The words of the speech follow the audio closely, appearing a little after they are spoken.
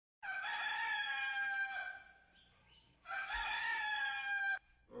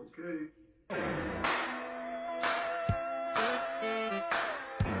Welcome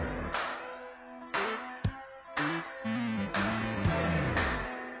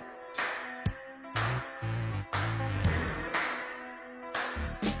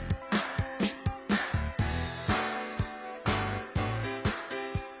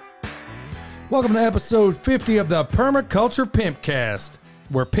to episode 50 of the Permaculture Pimpcast,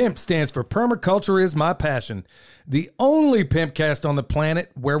 where PIMP stands for Permaculture is My Passion, the only pimpcast on the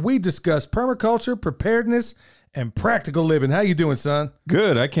planet where we discuss permaculture, preparedness, and practical living. How you doing, son?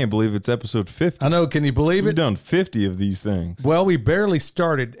 Good. I can't believe it's episode 50. I know. Can you believe We've it? done 50 of these things. Well, we barely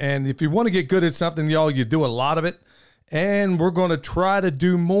started, and if you want to get good at something, y'all, you do a lot of it, and we're going to try to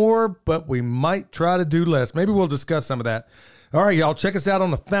do more, but we might try to do less. Maybe we'll discuss some of that. All right, y'all, check us out on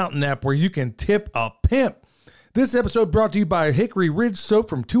the Fountain app where you can tip a pimp. This episode brought to you by Hickory Ridge Soap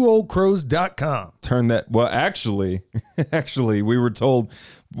from twooldcrows.com. Turn that, well, actually, we were told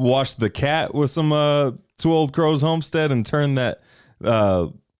wash the cat with some Two Old Crows Homestead and turn that,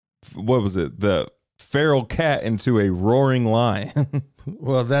 what was it, the feral cat into a roaring lion.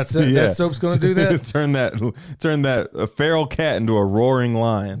 Well, that's it. Yeah. That soap's going to do that? turn that feral cat into a roaring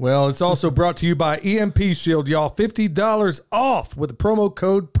lion. Well, it's also brought to you by EMP Shield, y'all. $50 off with the promo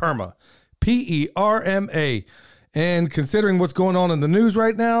code PERMA, P-E-R-M-A. And considering what's going on in the news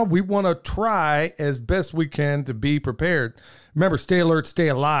right now, we want to try as best we can to be prepared. Remember, stay alert, stay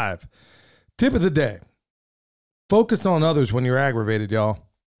alive. Tip of the day. Focus on others when you're aggravated, y'all.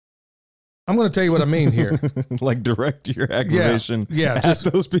 I'm going to tell you what I mean here. Like direct your aggravation at just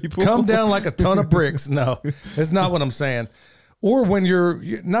those people. Come down like a ton of bricks. No, that's not what I'm saying. Or when you're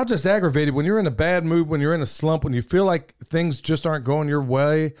not just aggravated, when you're in a bad mood, when you're in a slump, when you feel like things just aren't going your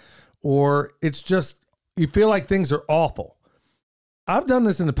way, or it's just, you feel like things are awful. I've done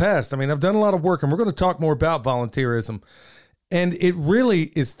this in the past. I mean, I've done a lot of work, and we're going to talk more about volunteerism. And it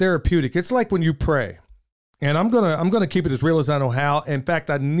really is therapeutic. It's like when you pray. And I'm gonna keep it as real as I know how. In fact,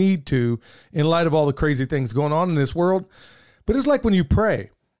 I need to, in light of all the crazy things going on in this world. But it's like when you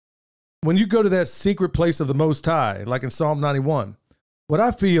pray, when you go to that secret place of the Most High, like in Psalm 91. What I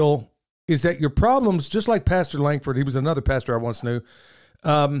feel is that your problems, just like Pastor Langford, he was another pastor I once knew.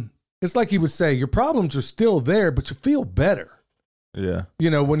 It's like he would say, your problems are still there, but you feel better. Yeah. You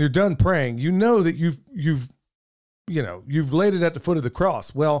know, when you're done praying, you know that you've laid it at the foot of the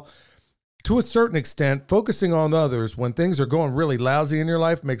cross. Well, to a certain extent, focusing on others when things are going really lousy in your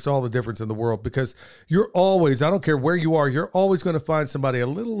life makes all the difference in the world, because you're always, I don't care where you are, you're always going to find somebody a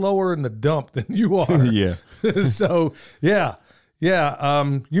little lower in the dump than you are. Yeah. So, yeah.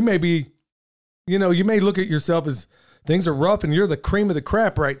 You may be, you may look at yourself as things are rough and you're the cream of the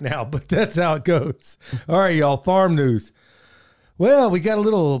crap right now, but that's how it goes. All right, y'all, farm news. Well, we got a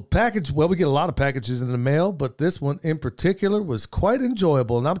little package. Well, we get a lot of packages in the mail, but this one in particular was quite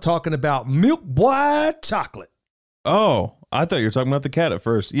enjoyable. And I'm talking about Milk Boy chocolate. Oh, I thought you were talking about the cat at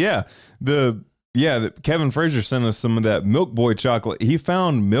first. Yeah. Kevin Frazier sent us some of that Milk Boy chocolate. He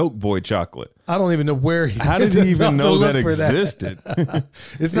found Milk Boy chocolate. I don't even know where he. How did he even know that existed?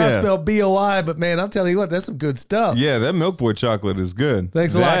 It's not spelled B-O-I, but man, I'll tell you what, that's some good stuff. Yeah, that Milk Boy chocolate is good.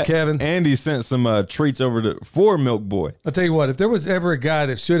 Thanks a lot, Kevin. And he sent some treats over for Milk Boy. I'll tell you what, if there was ever a guy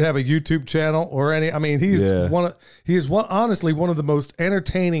that should have a YouTube channel or any, I mean, he is honestly one of the most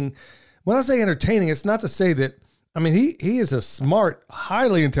entertaining. When I say entertaining, it's not to say that. I mean, he is a smart,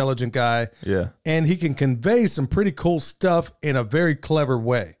 highly intelligent guy. Yeah. And he can convey some pretty cool stuff in a very clever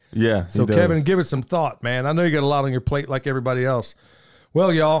way. Yeah. So, Kevin, give it some thought, man. I know you got a lot on your plate like everybody else.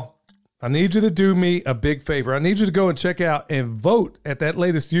 Well, y'all, I need you to do me a big favor. I need you to go and check out and vote at that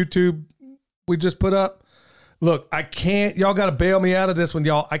latest YouTube we just put up. Look, y'all got to bail me out of this one,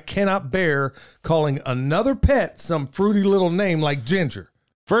 y'all. I cannot bear calling another pet some fruity little name like Ginger.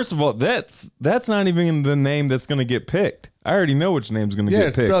 First of all, that's not even the name that's going to get picked. I already know which name's going to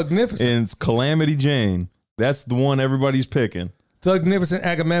get picked. Yeah, it's Thugnificent. And it's Calamity Jane. That's the one everybody's picking. Thugnificent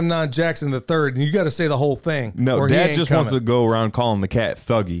Agamemnon Jackson III, and you got to say the whole thing. No, Dad just wants to go around calling the cat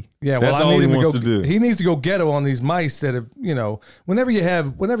Thuggy. Yeah, well, that's all he wants to do. He needs to go ghetto on these mice that have,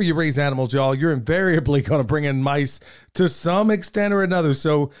 whenever you raise animals, y'all, you're invariably going to bring in mice to some extent or another.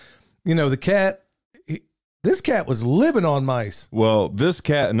 So, the cat. This cat was living on mice. Well,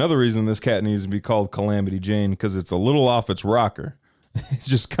 another reason this cat needs to be called Calamity Jane, because it's a little off its rocker. It's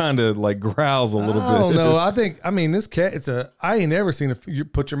just kind of like growls a little bit. I don't know. This cat, I ain't ever seen you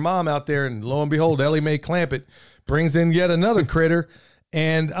put your mom out there and lo and behold, Ellie Mae Clampett brings in yet another critter.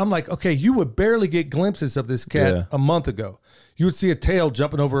 And I'm like, okay, you would barely get glimpses of this cat a month ago. You would see a tail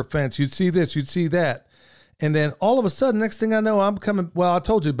jumping over a fence. You'd see this, you'd see that. And then all of a sudden, next thing I know, I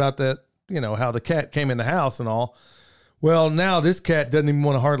told you about that. How the cat came in the house and all. Well, now this cat doesn't even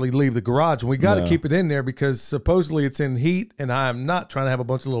want to hardly leave the garage, and we got to No. keep it in there because supposedly it's in heat, and I am not trying to have a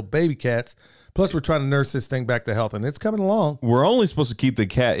bunch of little baby cats. Plus, we're trying to nurse this thing back to health, and it's coming along. We're only supposed to keep the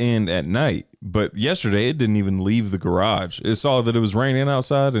cat in at night, but yesterday it didn't even leave the garage. It saw that it was raining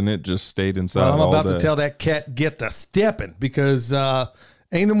outside, and it just stayed inside Well, I'm all about day. to tell that cat get to stepping because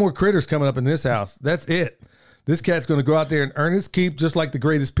ain't no more critters coming up in this house. That's it. This cat's going to go out there and earn his keep just like the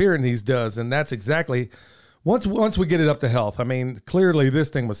greatest Pyrenees does, and that's exactly once we get it up to health. I mean, clearly this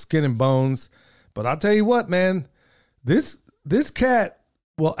thing was skin and bones, but I'll tell you what, man, this cat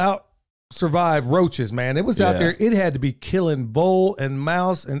will out survive roaches, man. It was out Yeah. there. It had to be killing vole and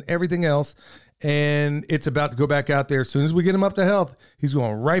mouse and everything else. And it's about to go back out there. As soon as we get him up to health, he's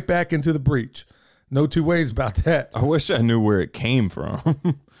going right back into the breach. No two ways about that. I wish I knew where it came from.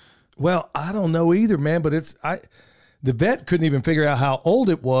 Well, I don't know either, man, but the vet couldn't even figure out how old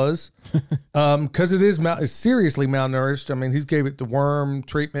it was. Cause it's seriously malnourished. I mean, he's gave it the worm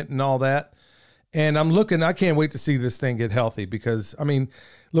treatment and all that. And I can't wait to see this thing get healthy because, I mean,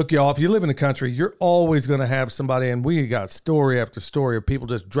 look, y'all, if you live in the country, you're always going to have somebody, and we got story after story of people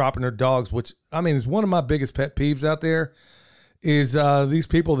just dropping their dogs, which, I mean, is one of my biggest pet peeves out there is these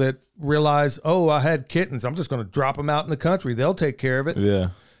people that realize, oh, I had kittens. I'm just going to drop them out in the country. They'll take care of it. Yeah.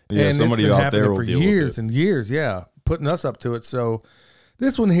 And it's Somebody been out happening there will for deal years with it. and years, yeah, putting us up to it. So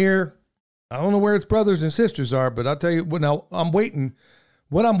this one here, I don't know where its brothers and sisters are, but I'll tell you what. Now I'm waiting.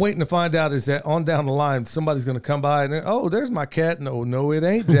 What I'm waiting to find out is that on down the line, somebody's going to come by and oh, there's my cat. No, it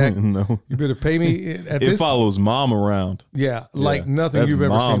ain't, Jack. No. You better pay me at It this. follows mom around. Yeah, like Yeah. nothing That's you've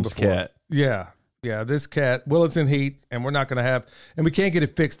ever seen mom's before. cat. Yeah. This cat. Well, it's in heat, and we're not going to have, and we can't get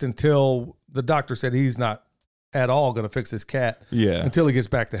it fixed until the doctor said he's not at all going to fix his cat. Yeah. Until he gets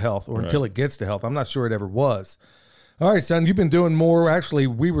back to health, or until it gets to health. I'm not sure it ever was. All right, son, you've been doing more. Actually,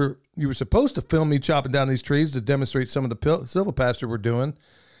 you were supposed to film me chopping down these trees to demonstrate some of the silvopasture we're doing.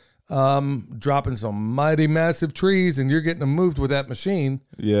 Dropping some mighty massive trees, and you're getting them moved with that machine.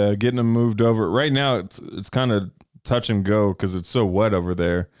 Yeah, getting them moved over. Right now, it's kind of touch and go because it's so wet over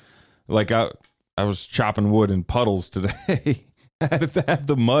there. Like I was chopping wood in puddles today. I had to have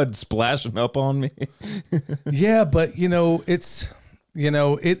the mud splashing up on me. Yeah, but it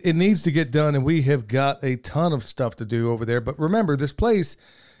needs to get done, and we have got a ton of stuff to do over there. But remember, this place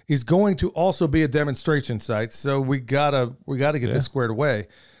is going to also be a demonstration site, so we gotta get this squared away.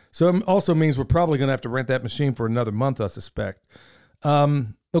 So it also means we're probably gonna have to rent that machine for another month, I suspect.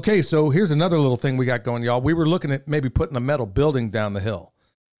 Okay, so here's another little thing we got going, y'all. We were looking at maybe putting a metal building down the hill,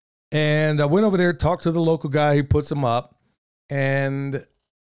 and I went over there, talked to the local guy who puts them up, and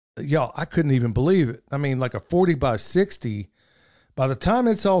y'all, I couldn't even believe it. I mean, like a 40 by 60. By the time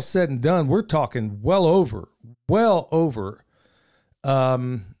it's all said and done, we're talking well over. I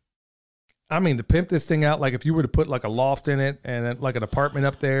mean, to pimp this thing out, like if you were to put like a loft in it and like an apartment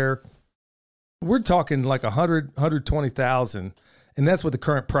up there, we're talking like 120,000, and that's what the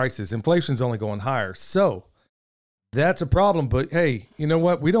current price is. Inflation's only going higher, so that's a problem. But hey, you know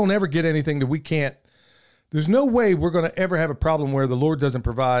what? We don't ever get anything that we can't. There's no way we're going to ever have a problem where the Lord doesn't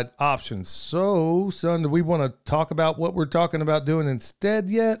provide options. So, son, do we want to talk about what we're talking about doing instead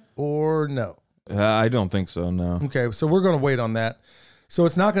yet, or no? I don't think so. No. Okay, so we're going to wait on that. So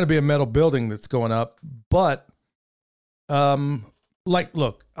it's not going to be a metal building that's going up, but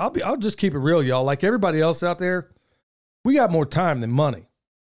look, I'll just keep it real, y'all. Like everybody else out there, we got more time than money.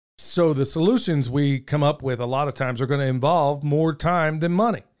 So the solutions we come up with a lot of times are going to involve more time than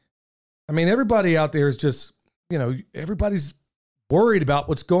money. I mean, everybody out there is just, everybody's worried about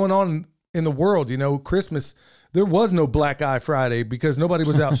what's going on in the world. Christmas, there was no Black Eye Friday because nobody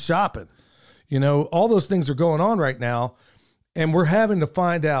was out shopping. All those things are going on right now. And we're having to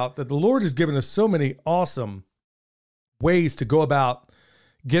find out that the Lord has given us so many awesome ways to go about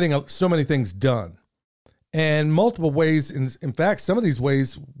getting so many things done. And multiple ways. In fact, some of these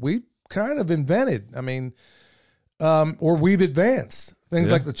ways we've kind of invented. I mean, or we've advanced. Things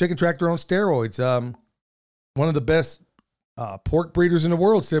like the chicken tractor on steroids. One of the best pork breeders in the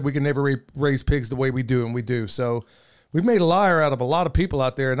world said we can never raise pigs the way we do, and we do. So we've made a liar out of a lot of people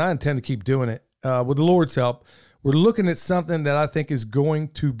out there, and I intend to keep doing it with the Lord's help. We're looking at something that I think is going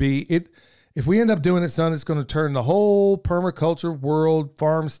to be it. If we end up doing it, son, it's going to turn the whole permaculture world,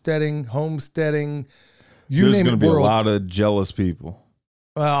 farmsteading, homesteading, you There's name going it, to be world. a lot of jealous people.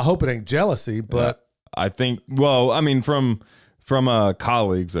 Well, I hope it ain't jealousy, but I think. Well, I mean, from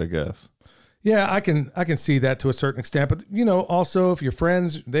colleagues, I guess. yeah, I can see that to a certain extent. But also if your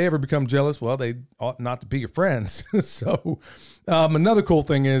friends they ever become jealous, well, they ought not to be your friends. So another cool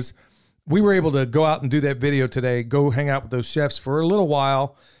thing is we were able to go out and do that video today. Go hang out with those chefs for a little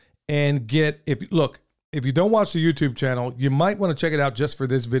while and look. if you don't watch the YouTube channel, you might want to check it out just for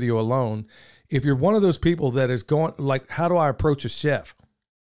this video alone. If you're one of those people that is going like, how do I approach a chef?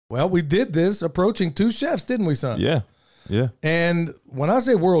 Well, we did this approaching 2 chefs, didn't we, son? Yeah. Yeah. And when I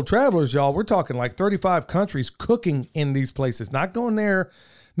say world travelers, y'all, we're talking like 35 countries cooking in these places, not going there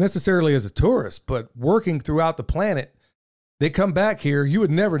necessarily as a tourist, but working throughout the planet. They come back here. You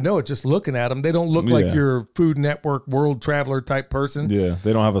would never know it just looking at them. They don't look like your Food Network world traveler type person. Yeah.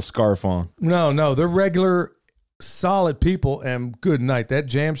 They don't have a scarf on. No. They're regular, solid people. And good night. That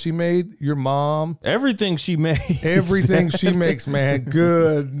jam she made, your mom. Everything she makes. Everything she makes, man.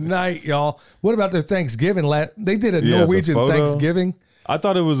 Good night, y'all. What about their Thanksgiving? They did a Norwegian Thanksgiving. I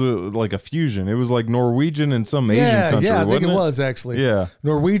thought it was like a fusion. It was like Norwegian and some Asian country. Yeah, I think it was actually. Yeah.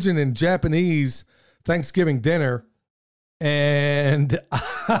 Norwegian and Japanese Thanksgiving dinner. And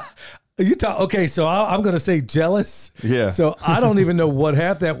okay, so I'm going to say jealous. Yeah. So I don't even know what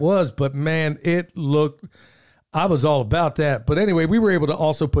half that was, but man, I was all about that. But anyway, we were able to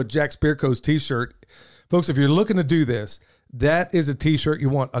also put Jack Spirko's t-shirt. Folks, if you're looking to do this, that is a t-shirt you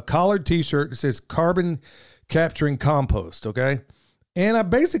want. A collared t-shirt that says carbon capturing compost, okay? And I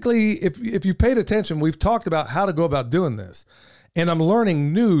basically, if you paid attention, we've talked about how to go about doing this. And I'm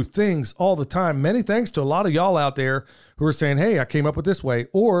learning new things all the time. Many thanks to a lot of y'all out there who are saying, hey, I came up with this way.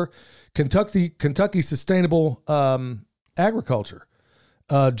 Or Kentucky Sustainable Agriculture.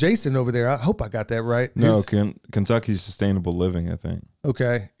 Jason over there, I hope I got that right. No, Kentucky Sustainable Living, I think.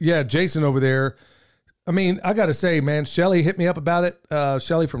 Okay. Yeah, Jason over there. I mean, I got to say, man, Shelly hit me up about it.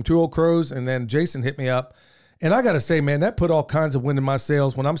 Shelly from Two Old Crows, and then Jason hit me up. And I got to say, man, that put all kinds of wind in my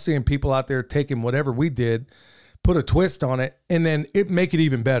sails when I'm seeing people out there taking whatever we did, put a twist on it, and then make it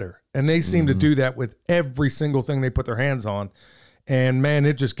even better. And they seem to do that with every single thing they put their hands on. And man,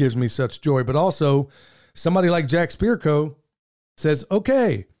 it just gives me such joy. But also, somebody like Jack Spirko says,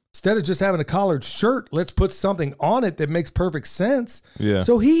 okay, instead of just having a collared shirt, let's put something on it that makes perfect sense. Yeah.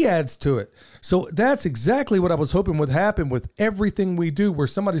 So he adds to it. So that's exactly what I was hoping would happen with everything we do, where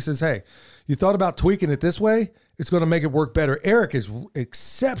somebody says, hey, you thought about tweaking it this way? It's going to make it work better. Eric is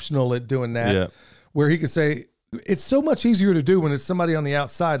exceptional at doing that, where he can say, it's so much easier to do when it's somebody on the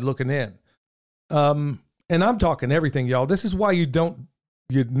outside looking in. And I'm talking everything, y'all. This is why you'd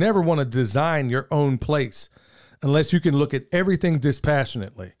never want to design your own place unless you can look at everything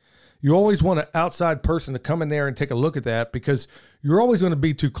dispassionately. You always want an outside person to come in there and take a look at that, because you're always going to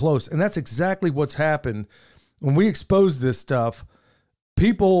be too close. And that's exactly what's happened. When we expose this stuff,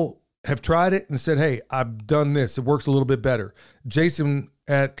 people have tried it and said, hey, I've done this. It works a little bit better. Jason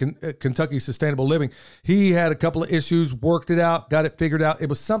at Kentucky Sustainable Living, he had a couple of issues, worked it out, got it figured out. It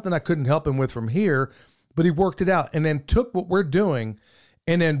was something I couldn't help him with from here, but he worked it out and then took what we're doing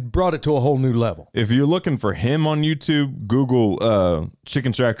and then brought it to a whole new level. If you're looking for him on YouTube, Google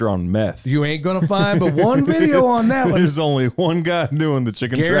chicken tractor on meth. You ain't going to find but one video on that one. There's only one guy doing the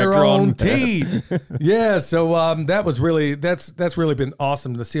chicken tractor on meth. Yeah, so that's really been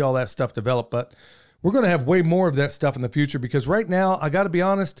awesome to see all that stuff develop. But we're going to have way more of that stuff in the future, because right now, I got to be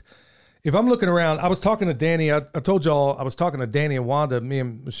honest, if I'm looking around, I was talking to Danny. I told y'all I was talking to Danny and Wanda. Me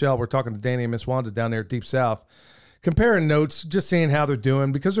and Michelle were talking to Danny and Miss Wanda down there at Deep South, comparing notes, just seeing how they're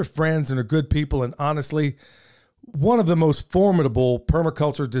doing, because they're friends and they're good people. And honestly, one of the most formidable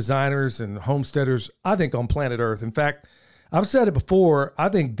permaculture designers and homesteaders, I think, on planet Earth. In fact, I've said it before, I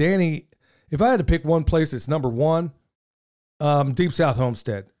think Danny, if I had to pick one place that's number one, Deep South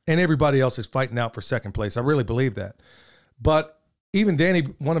Homestead, and everybody else is fighting out for second place. I really believe that. But even Danny,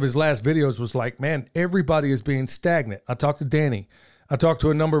 one of his last videos was like, man, everybody is being stagnant. I talked to Danny. I talked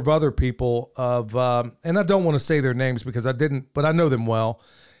to a number of other people and I don't want to say their names because I didn't, but I know them well,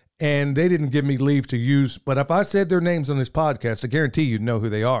 and they didn't give me leave to use. But if I said their names on this podcast, I guarantee you'd know who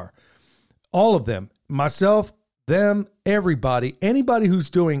they are. All of them, myself, them, everybody, anybody who's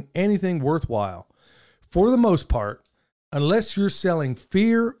doing anything worthwhile, for the most part, unless you're selling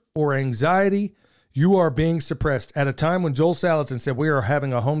fear or anxiety, you are being suppressed at a time when Joel Salatin said we are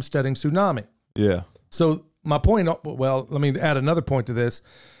having a homesteading tsunami. Yeah. So my point, well, let me add another point to this,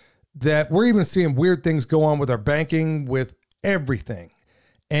 that we're even seeing weird things go on with our banking, with everything.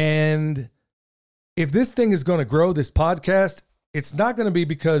 And if this thing is going to grow, this podcast, it's not going to be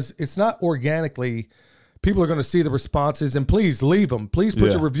because it's not organically. People are going to see the responses, and please leave them. Please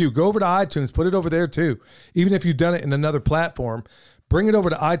put your review. Go over to iTunes, put it over there too. Even if you've done it in another platform, bring it over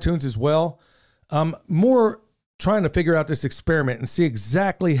to iTunes as well. More trying to figure out this experiment and see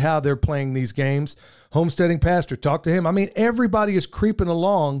exactly how they're playing these games. Homesteading Pastor, talk to him. I mean, everybody is creeping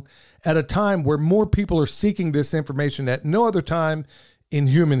along at a time where more people are seeking this information at no other time in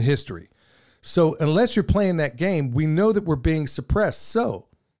human history. So unless you're playing that game, we know that we're being suppressed. So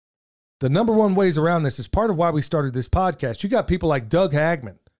the number one ways around this is part of why we started this podcast. You got people like Doug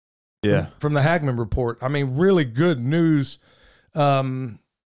Hagman. Yeah. From the Hagman Report. I mean, really good news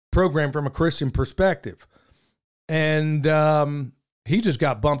program from a Christian perspective. And he just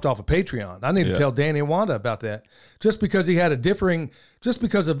got bumped off of Patreon. I need to tell Danny and Wanda about that. Just because he had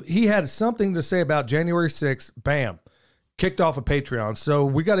he had something to say about January 6th, bam, kicked off of Patreon. So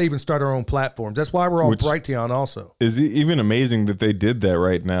we got to even start our own platforms. That's why we're on Brighteon also. Is even amazing that they did that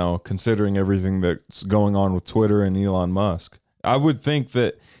right now, considering everything that's going on with Twitter and Elon Musk. I would think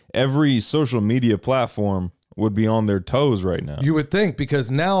that every social media platform would be on their toes right now. You would think,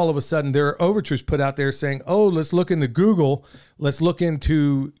 because now all of a sudden there are overtures put out there saying, oh, let's look into Google. Let's look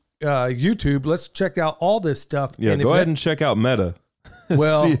into YouTube. Let's check out all this stuff. Yeah, go ahead and check out Meta.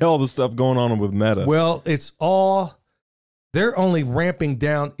 Well, see all the stuff going on with Meta. Well, they're only ramping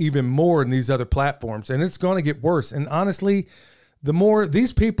down even more in these other platforms, and it's going to get worse. And honestly, the more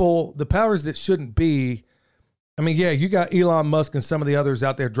these people, the powers that shouldn't be, I mean, yeah, you got Elon Musk and some of the others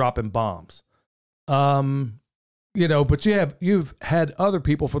out there dropping bombs. But you've had other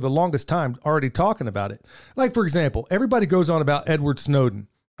people for the longest time already talking about it. Like, for example, everybody goes on about Edward Snowden.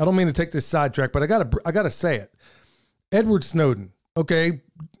 I don't mean to take this sidetrack, but I gotta say it. Edward Snowden, okay,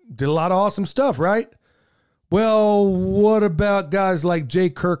 did a lot of awesome stuff, right? Well, what about guys like J.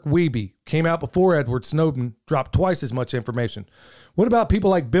 Kirk Wiebe? Came out before Edward Snowden, dropped twice as much information. What about people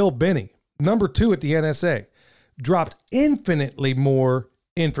like Bill Binney, number 2 at the NSA? Dropped infinitely more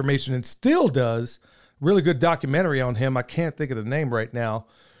information and still does. Really good documentary on him. I can't think of the name right now.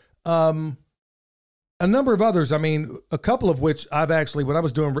 A number of others. I mean, a couple of which I've actually, when I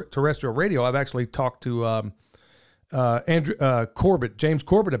was doing terrestrial radio, I've actually talked to Andrew Corbett, James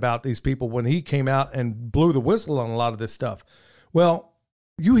Corbett, about these people when he came out and blew the whistle on a lot of this stuff. Well,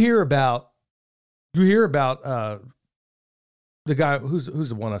 you hear about the guy who's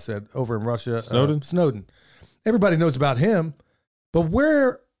the one I said over in Russia, Snowden. Everybody knows about him, but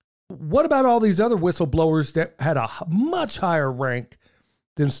what about all these other whistleblowers that had a much higher rank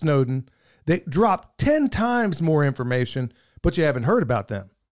than Snowden? They dropped 10 times more information, but you haven't heard about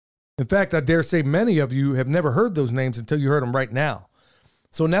them. In fact, I dare say many of you have never heard those names until you heard them right now.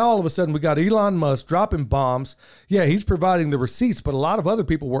 So now all of a sudden we got Elon Musk dropping bombs. Yeah, he's providing the receipts, but a lot of other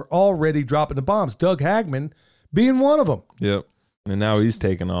people were already dropping the bombs. Doug Hagman being one of them. Yep. And now he's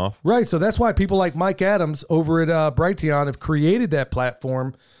taking off. Right. So that's why people like Mike Adams over at Brighteon have created that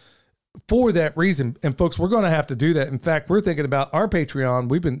platform for that reason. And folks, we're going to have to do that. In fact, we're thinking about our Patreon.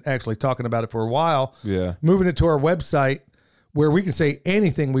 We've been actually talking about it for a while. Yeah. Moving it to our website where we can say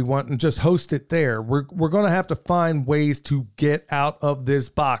anything we want and just host it there. We're going to have to find ways to get out of this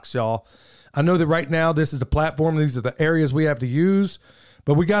box, y'all. I know that right now this is a platform. These are the areas we have to use,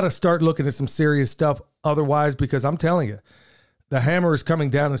 but we got to start looking at some serious stuff otherwise, because I'm telling you, the hammer is coming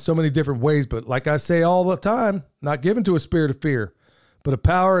down in so many different ways. But like I say all the time, not given to a spirit of fear, but of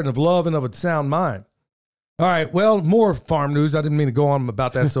power and of love and of a sound mind. All right. Well, more farm news. I didn't mean to go on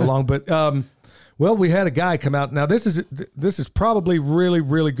about that so long, but well, we had a guy come out. Now, this is probably really,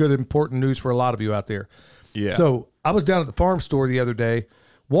 really good, important news for a lot of you out there. Yeah. So I was down at the farm store the other day,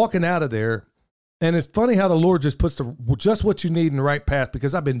 walking out of there, and it's funny how the Lord just puts just what you need in the right path,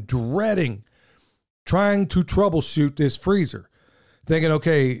 because I've been dreading trying to troubleshoot this freezer. Thinking,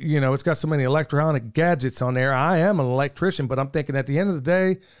 okay, it's got so many electronic gadgets on there. I am an electrician, but I'm thinking at the end of the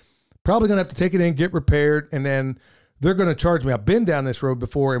day, probably going to have to take it in, get repaired, and then they're going to charge me. I've been down this road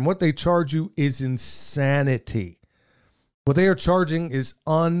before, and what they charge you is insanity. What they are charging is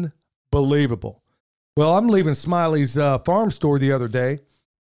unbelievable. Well, I'm leaving Smiley's farm store the other day,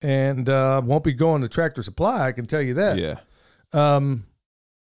 and won't be going to Tractor Supply, I can tell you that. Yeah.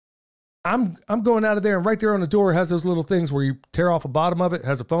 I'm going out of there, and right there on the door has those little things where you tear off the bottom of it,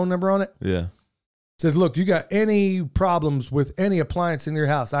 has a phone number on it. Yeah. It says, look, you got any problems with any appliance in your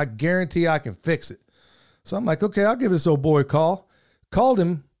house, I guarantee I can fix it. So I'm like, okay, I'll give this old boy a call. Called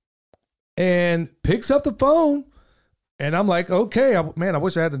him and picks up the phone. And I'm like, okay, man, I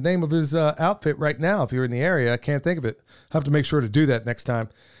wish I had the name of his outfit right now. If you're in the area, I can't think of it. I'll have to make sure to do that next time.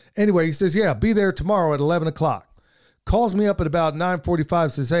 Anyway, he says, yeah, be there tomorrow at 11 o'clock. Calls me up at about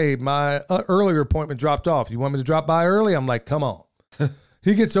 9:45, says, hey, my earlier appointment dropped off. You want me to drop by early? I'm like, come on.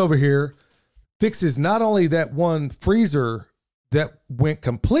 He gets over here, fixes not only that one freezer that went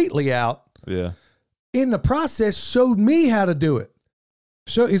completely out. Yeah. In the process, showed me how to do it.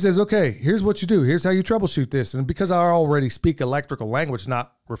 So he says, okay, here's what you do. Here's how you troubleshoot this. And because I already speak electrical language,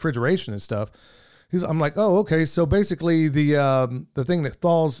 not refrigeration and stuff, I'm like, oh, okay. So basically the thing that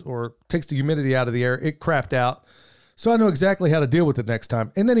thaws or takes the humidity out of the air, it crapped out. So I know exactly how to deal with it next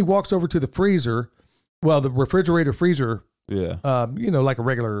time. And then he walks over to the freezer, well, the refrigerator freezer, yeah, like a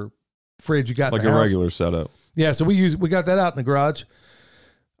regular fridge you got like in the a house. regular setup. Yeah, so we got that out in the garage.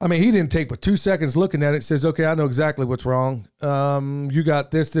 I mean, he didn't take but 2 seconds looking at it. Says, okay, I know exactly what's wrong. You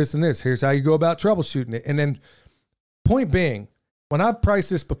got this, this, and this. Here's how you go about troubleshooting it. And then point being, when I've priced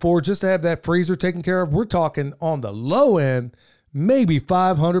this before just to have that freezer taken care of, we're talking on the low end, maybe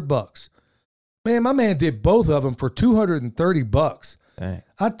 $500. Man, my man did both of them for $230. Dang.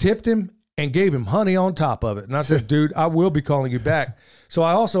 I tipped him and gave him honey on top of it. And I said, dude, I will be calling you back. So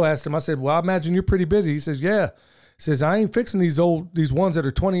I also asked him, I said, well, I imagine you're pretty busy. He says, yeah. He says, I ain't fixing these ones that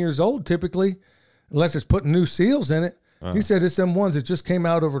are 20 years old typically, unless it's putting new seals in it. He said it's them ones that just came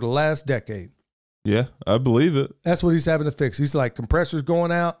out over the last decade. Yeah, I believe it. That's what he's having to fix. He's like, compressors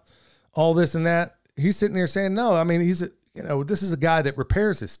going out, all this and that. He's sitting there saying, no, I mean, this is a guy that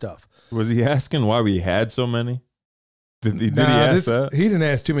repairs his stuff. Was he asking why we had so many? Did he ask that? He didn't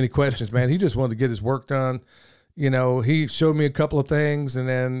ask too many questions, man. He just wanted to get his work done. He showed me a couple of things, and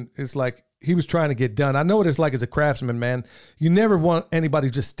then it's like he was trying to get done. I know what it's like as a craftsman, man. You never want anybody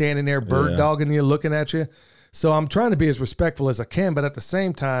just standing there bird dogging you, looking at you. So I'm trying to be as respectful as I can, but at the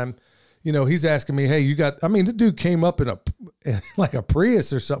same time, he's asking me, hey, the dude came up in like a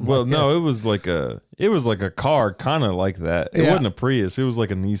Prius or something. Well, like no, that. it was like a car kind of like that. It wasn't a Prius. It was like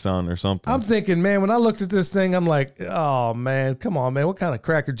a Nissan or something. I'm thinking, man, when I looked at this thing, I'm like, oh, man, come on, man. What kind of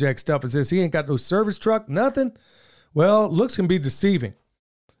crackerjack stuff is this? He ain't got no service truck, nothing. Well, looks can be deceiving.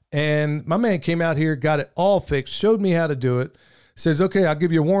 And my man came out here, got it all fixed, showed me how to do it. Says, okay, I'll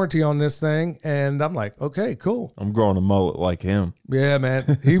give you a warranty on this thing. And I'm like, okay, cool. I'm growing a mullet like him. Yeah,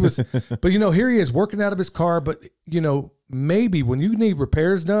 man. He was, but here he is working out of his car. But, maybe when you need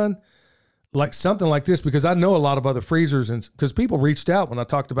repairs done, like something like this, because I know a lot of other freezers, and because people reached out when I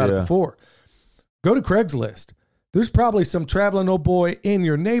talked about it before. Go to Craigslist. There's probably some traveling old boy in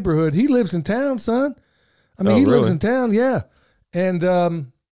your neighborhood. He lives in town, son. I mean, he lives in town, yeah. And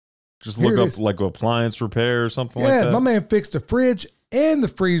just look up like appliance repair or something like that. Yeah, my man fixed the fridge and the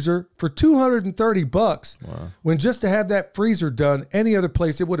freezer for $230. Wow. When just to have that freezer done any other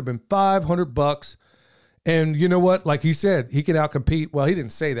place, it would have been $500. And you know what? Like he said, he can outcompete. Well, he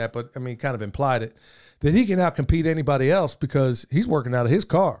didn't say that, but I mean, kind of implied it, that he can outcompete anybody else because he's working out of his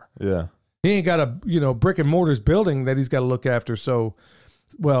car. Yeah. He ain't got a, brick and mortars building that he's got to look after. So,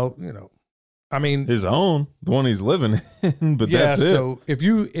 well, I mean, his own, the one he's living in, but yeah, that's it. So if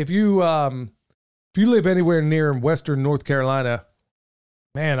you live anywhere near Western North Carolina,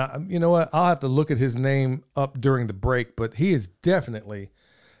 man, you know what? I'll have to look at his name up during the break, but he is definitely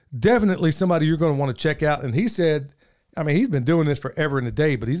somebody you're going to want to check out. And he said, I mean, he's been doing this forever and a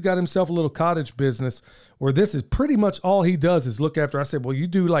day, but he's got himself a little cottage business where this is pretty much all he does is look after. I said, well, you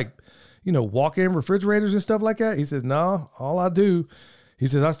do like, walk-in refrigerators and stuff like that? He says, no, all I do. He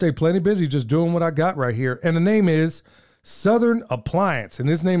says, I stay plenty busy just doing what I got right here. And the name is Southern Appliance, and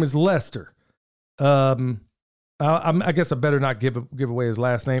his name is Lester. I guess I better not give away his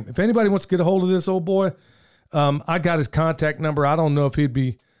last name. If anybody wants to get a hold of this old boy, I got his contact number. I don't know if he'd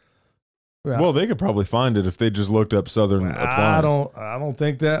be. Well, they could probably find it if they just looked up Southern Appliance. I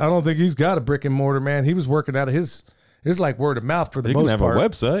don't think he's got a brick and mortar, man. He was working out of his like word of mouth for the most part. He can have a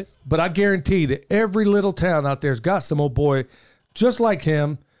website. But I guarantee that every little town out there's got some old boy just like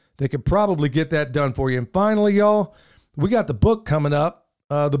him. They could probably get that done for you. And finally, y'all, we got the book coming up.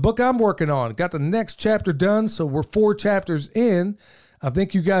 The book I'm working on. Got the next chapter done, so we're 4 chapters in. I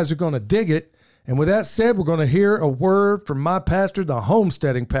think you guys are going to dig it. And with that said, we're going to hear a word from my pastor, the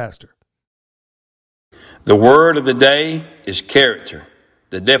homesteading pastor. The word of the day is character.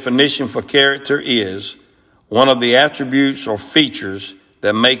 The definition for character is one of the attributes or features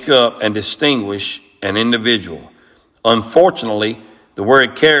that make up and distinguish an individual. Unfortunately, the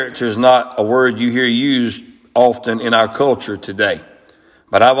word character is not a word you hear used often in our culture today.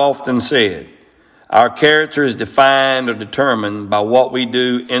 But I've often said, our character is defined or determined by what we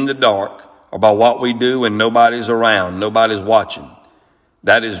do in the dark or by what we do when nobody's around, nobody's watching.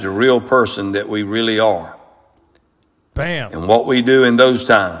 That is the real person that we really are. Bam. And what we do in those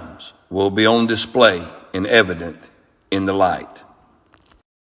times will be on display and evident in the light.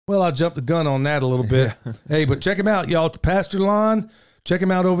 Well, I jumped the gun on that a little bit. Hey, but check him out, y'all. Pastor Lon. Check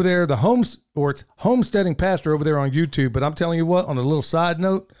him out over there. It's Homesteading Pastor over there on YouTube. But I'm telling you what, on a little side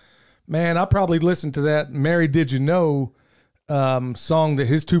note, man, I probably listened to that Mary Did You Know song that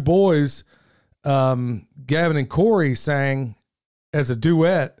his 2 boys, Gavin and Corey, sang as a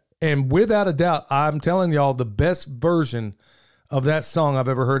duet. And without a doubt, I'm telling y'all, the best version of that song I've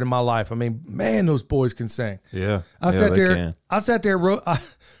ever heard in my life. I mean, man, those boys can sing. Yeah. I sat there,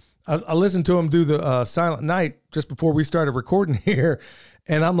 I listened to him do the Silent Night just before we started recording here.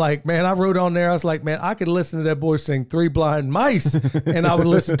 And I'm like, man, I wrote on there, I was like, man, I could listen to that boy sing Three Blind Mice and I would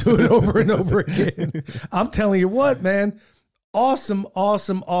listen to it over and over again. I'm telling you what, man. Awesome,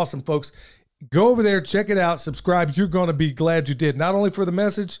 awesome, awesome, folks. Go over there, check it out, subscribe. You're going to be glad you did. Not only for the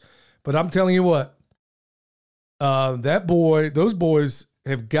message, but I'm telling you what, those boys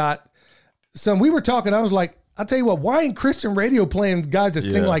have got some. We were talking, I was like, I'll tell you what, why ain't Christian radio playing guys that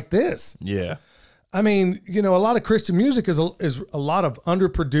sing like this? Yeah. I mean, you know, a lot of Christian music is a lot of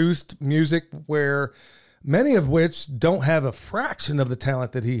underproduced music where many of which don't have a fraction of the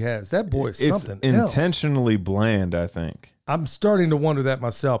talent that he has. That boy is something else. Intentionally bland, I think. I'm starting to wonder that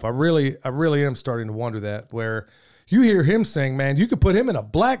myself. I really am starting to wonder that, where you hear him sing, man, you could put him in a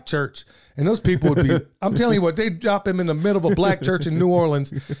black church and those people would be, I'm telling you what, they'd drop him in the middle of a black church in New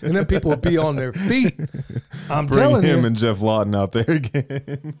Orleans and then people would be on their feet. I'm telling you. Bring him and Jeff Lawton out there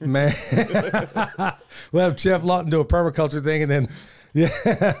again. Man. We'll have Jeff Lawton do a permaculture thing and then, we'll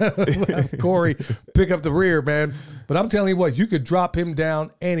have Corey pick up the rear, man. But I'm telling you what, you could drop him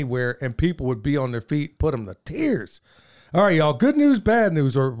down anywhere and people would be on their feet, put them to tears. All right, y'all, good news, bad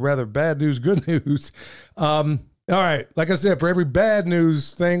news, or rather bad news, good news. All right, like I said, for every bad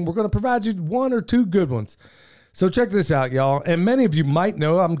news thing, we're going to provide you one or two good ones. So check this out, y'all. And many of you might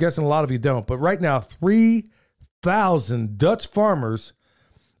know, I'm guessing a lot of you don't, but right now, 3,000 Dutch farmers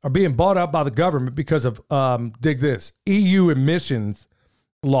are being bought out by the government because of, dig this, EU emissions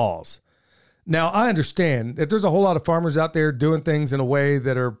laws. Now, I understand that there's a whole lot of farmers out there doing things in a way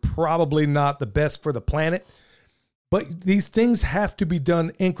that are probably not the best for the planet. But these things have to be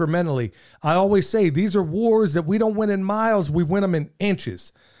done incrementally. I always say these are wars that we don't win in miles, we win them in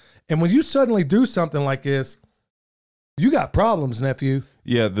inches. And when you suddenly do something like this, you got problems, nephew.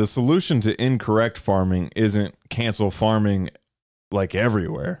 Yeah, the solution to incorrect farming isn't cancel farming like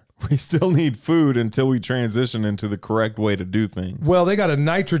everywhere. We still need food until we transition into the correct way to do things. Well, they got a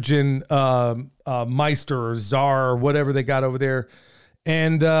nitrogen Meister or Czar or whatever they got over there.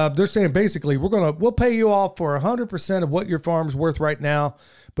 And they're saying basically we'll pay you all for 100% of what your farm's worth right now.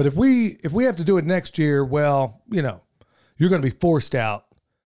 But if we have to do it next year, well, you know, you're going to be forced out.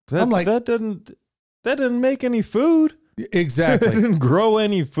 I'm like, that didn't make any food. Exactly. That didn't grow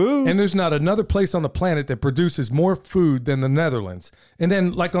any food. And there's not another place on the planet that produces more food than the Netherlands. And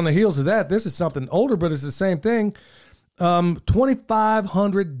then like on the heels of that, this is something older, but it's the same thing.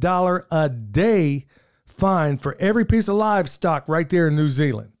 $2,500 a day fine for every piece of livestock right there in New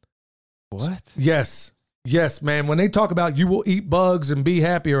Zealand. What? Yes, man. When they talk about you will eat bugs and be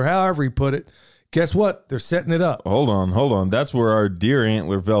happy, or however you put it, guess what? They're setting it up. Hold on. That's where our deer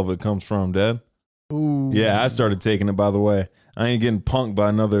antler velvet comes from, Dad. Ooh. Yeah, I started taking it, by the way. I ain't getting punked by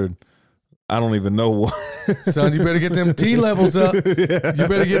another, I don't even know what. Son, you better get them T levels up. Yeah.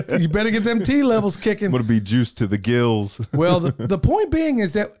 You better get them T levels kicking. I'm gonna be juiced to the gills. Well, the point being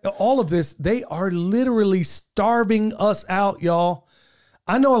is that all of this, they are literally starving us out, y'all.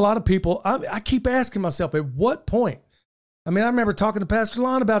 I know a lot of people, I keep asking myself, at what point? I mean, I remember talking to Pastor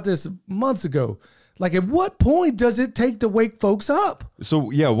Lon about this months ago. Like, at what point does it take to wake folks up?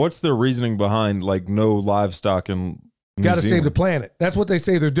 So, yeah, what's their reasoning behind, like, no livestock in New Got to Zealand? save the planet. That's what they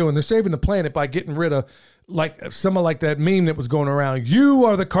say they're doing. They're saving the planet by getting rid of, like, someone like that meme that was going around. You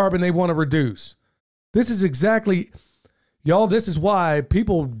are the carbon they want to reduce. This is exactly, y'all, this is why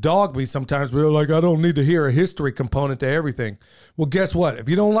people dog me sometimes. They're like, I don't need to hear a history component to everything. Well, guess what? If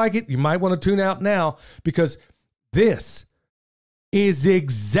you don't like it, you might want to tune out now, because this is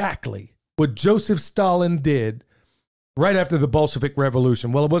exactly what Joseph Stalin did right after the Bolshevik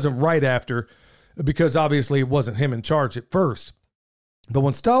Revolution. Well, it wasn't right after, because obviously it wasn't him in charge at first. But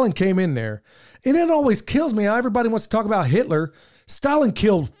when Stalin came in there, and it always kills me how everybody wants to talk about Hitler. Stalin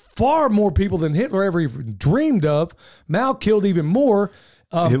killed far more people than Hitler ever even dreamed of. Mao killed even more.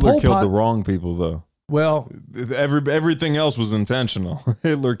 Hitler killed the wrong people, though. Well, everything else was intentional.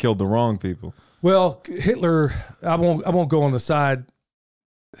 Hitler killed the wrong people. Well, Hitler, I won't go on the side.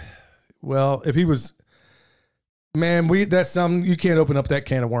 Well, if he was, man, that's something, you can't open up that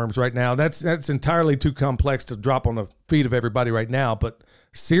can of worms right now. That's entirely too complex to drop on the feet of everybody right now. But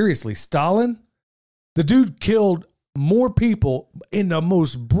seriously, Stalin, the dude killed more people in the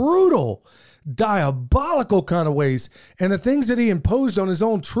most brutal, diabolical kind of ways. And the things that he imposed on his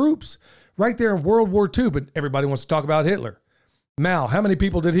own troops right there in World War II. But everybody wants to talk about Hitler. Mao, how many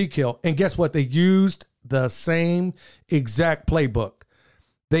people did he kill? And guess what? They used the same exact playbook.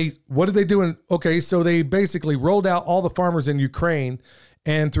 What did they do? Okay, so they basically rolled out all the farmers in Ukraine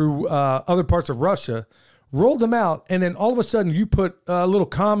and through other parts of Russia, rolled them out, and then all of a sudden you put little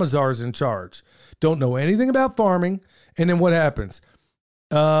commissars in charge. Don't know anything about farming, and then what happens?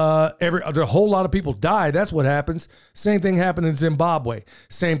 A whole lot of people die. That's what happens. Same thing happened in Zimbabwe.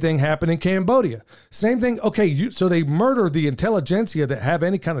 Same thing happened in Cambodia. Same thing. Okay, so they murder the intelligentsia that have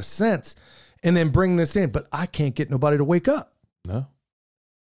any kind of sense and then bring this in. But I can't get nobody to wake up. No.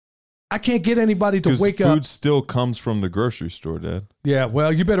 I can't get anybody to wake food up. Food still comes from the grocery store, Dad. Yeah,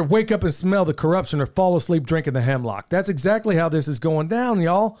 well, you better wake up and smell the corruption or fall asleep drinking the hemlock. That's exactly how this is going down,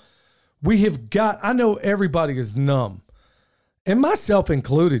 y'all. I know everybody is numb. And myself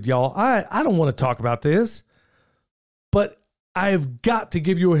included, y'all. I don't want to talk about this, but I've got to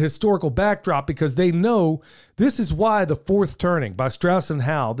give you a historical backdrop because they know this is why the fourth turning by Strauss and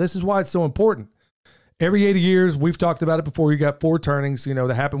Howe, this is why it's so important. Every 80 years, we've talked about it before, you got four turnings,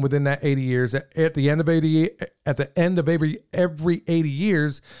 that happen within that 80 years. At the end of every 80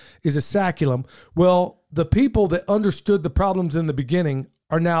 years is a saculum. Well, the people that understood the problems in the beginning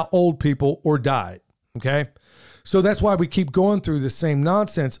are now old people or died, okay? So that's why we keep going through the same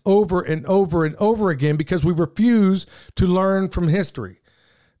nonsense over and over and over again because we refuse to learn from history.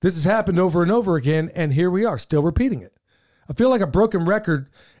 This has happened over and over again, and here we are still repeating it. I feel like a broken record,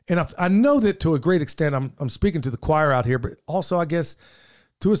 and I know that to a great extent I'm speaking to the choir out here, but also I guess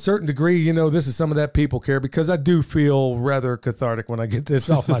to a certain degree, this is some of that people care because I do feel rather cathartic when I get this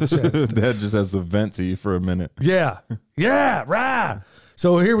off my chest. That just has to vent to you for a minute. Yeah, right.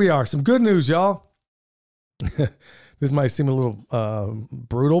 So here we are. Some good news, y'all. This might seem a little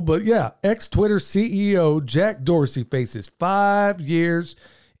brutal, but yeah, ex-Twitter CEO Jack Dorsey faces 5 years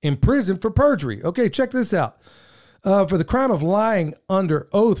in prison for perjury. Okay, check this out. For the crime of lying under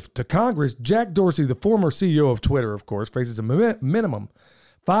oath to Congress, Jack Dorsey, the former CEO of Twitter, of course, faces a minimum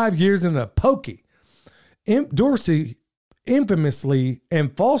 5 years in a pokey. Dorsey infamously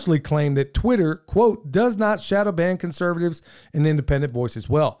and falsely claimed that Twitter, quote, does not shadow ban conservatives and independent voices.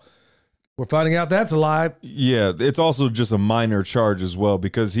 Well, we're finding out that's a lie. Yeah, it's also just a minor charge as well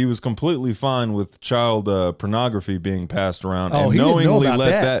because he was completely fine with child pornography being passed around and he knowingly didn't know about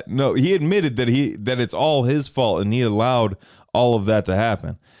let that. No, he admitted that it's all his fault and he allowed all of that to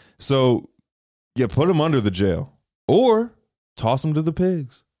happen. So, yeah, put him under the jail or toss him to the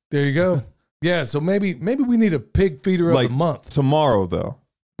pigs. There you go. Yeah, so maybe we need a pig feeder of the month tomorrow, though,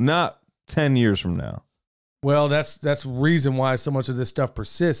 not 10 years from now. Well, that's the reason why so much of this stuff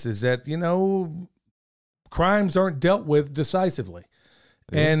persists is that, crimes aren't dealt with decisively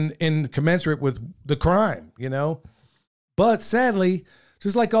and in commensurate with the crime, But sadly,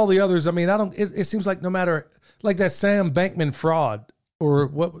 just like all the others, I mean, it seems like no matter, like that Sam Bankman fraud or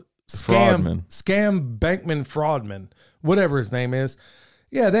what, scam Bankman Fraudman, whatever his name is.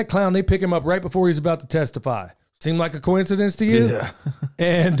 Yeah, that clown, they pick him up right before he's about to testify. Seem like a coincidence to you? Yeah.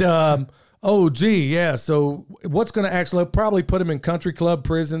 And, oh, gee, yeah. So what's going to actually probably put him in country club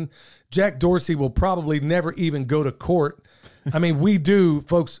prison? Jack Dorsey will probably never even go to court. I mean, we do,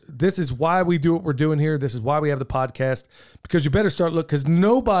 folks, this is why we do what we're doing here. This is why we have the podcast, because you better start looking, because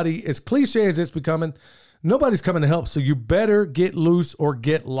nobody, as cliche as it's becoming, nobody's coming to help. So you better get loose or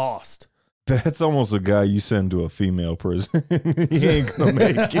get lost. That's almost a guy you send to a female prison. He ain't gonna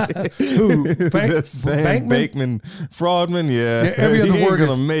make it. Who? Bankman Fraudman? Yeah. Every other he word ain't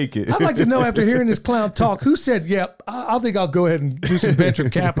gonna make it. I'd like to know after hearing this clown talk, who said, "Yep, I think I'll go ahead and do some venture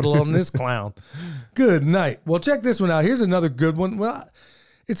capital on this clown." Good night. Well, check this one out. Here's another good one. Well,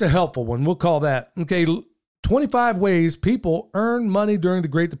 it's a helpful one. We'll call that. Okay, 25 ways people earn money during the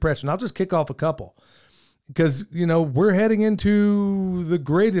Great Depression. I'll just kick off a couple. Because, we're heading into the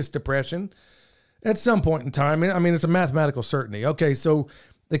greatest depression at some point in time. I mean, it's a mathematical certainty. Okay, so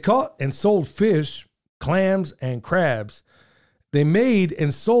they caught and sold fish, clams, and crabs. They made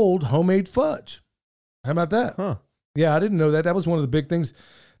and sold homemade fudge. How about that? Huh. Yeah, I didn't know that. That was one of the big things.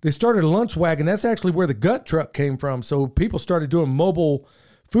 They started a lunch wagon. That's actually where the gut truck came from. So people started doing mobile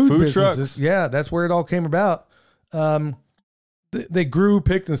food businesses. Trucks. Yeah, that's where it all came about. They grew,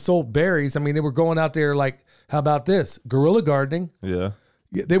 picked, and sold berries. I mean, they were going out there like, how about this? Guerrilla gardening. Yeah.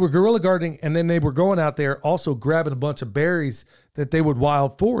 They were guerrilla gardening, and then they were going out there also grabbing a bunch of berries that they would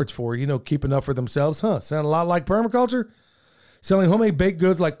wild forage for, keep enough for themselves. Sound a lot like permaculture? Selling homemade baked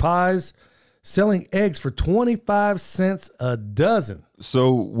goods like pies, selling eggs for 25 cents a dozen.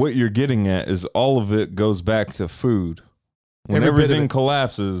 So what you're getting at is all of it goes back to food. When Every bit of everything it.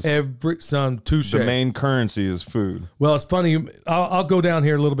 collapses, touche. the main currency is food. Well, it's funny. I'll go down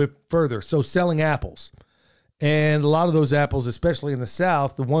here a little bit further. So selling apples. And a lot of those apples, especially in the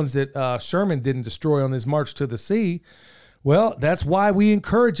South, the ones that Sherman didn't destroy on his march to the sea, well, that's why we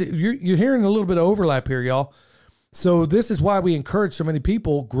encourage it. You're hearing a little bit of overlap here, y'all. So this is why we encourage so many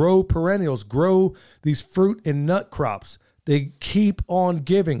people grow perennials, grow these fruit and nut crops. They keep on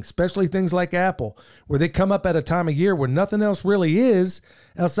giving, especially things like Apple, where they come up at a time of year where nothing else really is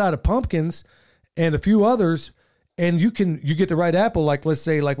outside of pumpkins and a few others. And you get the right apple, like let's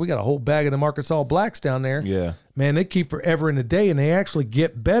say, like we got a whole bag of the Arkansas Blacks down there. Yeah. Man, they keep forever and a day, and they actually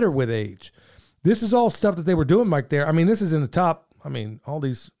get better with age. This is all stuff that they were doing back there. I mean, this is in the top. I mean, all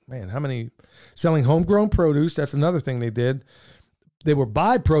these, man, how many selling homegrown produce? That's another thing they did. They were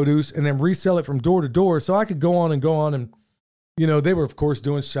buy produce and then resell it from door to door. So I could go on and, you know, they were, of course,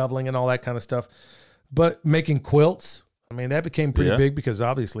 doing shoveling and all that kind of stuff, but making quilts. I mean, that became pretty big because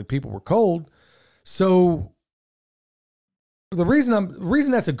obviously people were cold. So the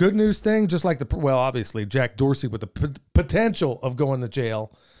reason that's a good news thing, just like obviously Jack Dorsey with the potential of going to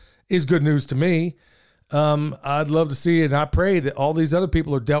jail is good news to me. I'd love to see it. And I pray that all these other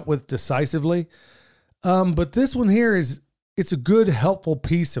people are dealt with decisively. But this one here it's a good, helpful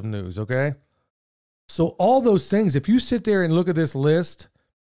piece of news. Okay. So all those things, if you sit there and look at this list,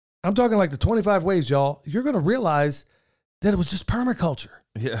 I'm talking like the 25 ways, y'all, you're going to realize that it was just permaculture.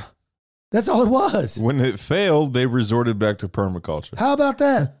 Yeah. That's all it was. When it failed, they resorted back to permaculture. How about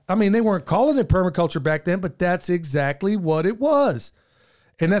that? I mean, they weren't calling it permaculture back then, but that's exactly what it was.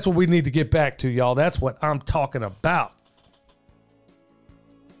 And that's what we need to get back to, y'all. That's what I'm talking about.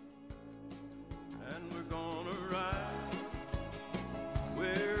 And we're gonna ride.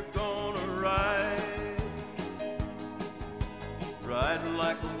 We're gonna ride. Riding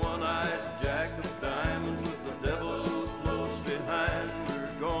like a one-eyed jack of diamonds with the devil close behind.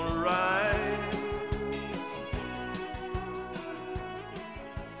 We're gonna ride.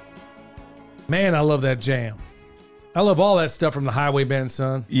 Man, I love that jam. I love all that stuff from the Highwaymen,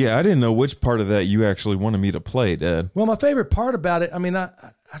 son. Yeah, I didn't know which part of that you actually wanted me to play, Dad. Well, my favorite part about it, I mean, I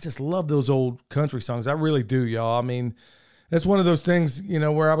just love those old country songs. I really do, y'all. I mean, that's one of those things, you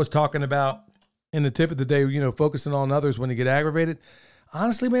know, where I was talking about in the tip of the day, you know, focusing on others when you get aggravated.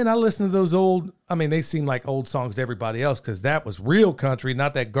 Honestly, man, I listen to those old, I mean, they seem like old songs to everybody else because that was real country,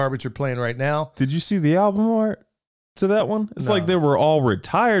 not that garbage you're playing right now. Did you see the album art to that one? It's No. like they were all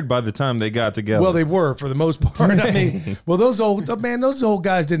retired by the time they got together. Well, they were for the most part. I mean, well, those old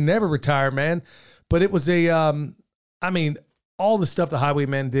guys didn't ever retire, man. But it was I mean, all the stuff the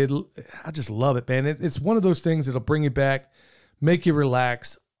Highwaymen did, I just love it, man. It's one of those things that'll bring you back, make you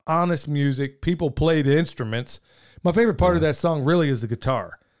relax, honest music. People played instruments. My favorite part of that song really is the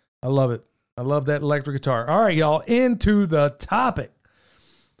guitar. I love it. I love that electric guitar. All right, y'all, into the topic.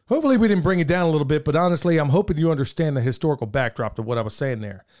 Hopefully we didn't bring it down a little bit, but honestly, I'm hoping you understand the historical backdrop to what I was saying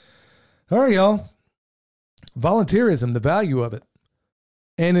there. All right, y'all. Volunteerism, the value of it.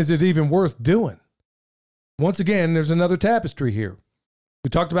 And is it even worth doing? Once again, there's another tapestry here. We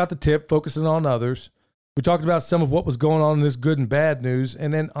talked about the tip, focusing on others. We talked about some of what was going on in this good and bad news,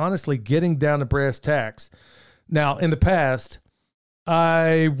 and then honestly getting down to brass tacks. Now, in the past,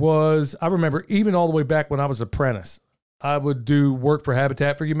 I remember even all the way back when I was an apprentice, I would do work for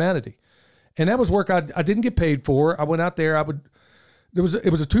Habitat for Humanity. And that was work I didn't get paid for. I went out there, it was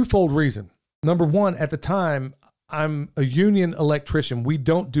a twofold reason. Number one, at the time, I'm a union electrician. We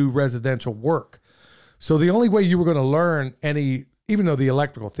don't do residential work. So the only way you were going to learn even though the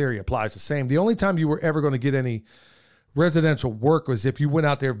electrical theory applies the same, the only time you were ever going to get any residential work was if you went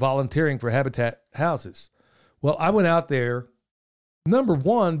out there volunteering for Habitat houses. Well, I went out there, number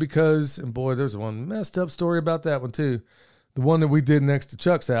one, because, and boy, there's one messed up story about that one too. The one that we did next to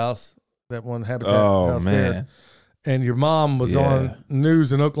Chuck's house, that one Habitat house there. And your mom was on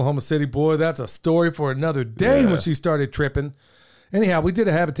news in Oklahoma City. Boy, that's a story for another day when she started tripping. Anyhow, we did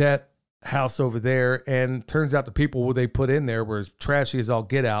a Habitat house over there, and turns out the people they put in there were as trashy as all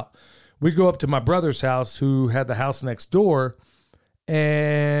get out. We go up to my brother's house, who had the house next door,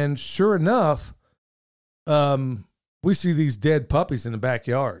 and sure enough, we see these dead puppies in the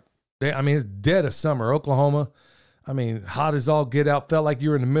backyard. It's dead of summer, Oklahoma. I mean, hot as all get out. Felt like you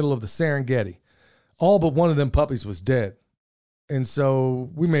were in the middle of the Serengeti. All but one of them puppies was dead. And so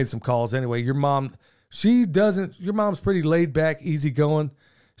we made some calls anyway. Your mom's pretty laid back, easygoing.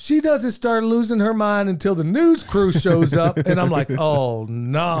 She doesn't start losing her mind until the news crew shows up. And I'm like, oh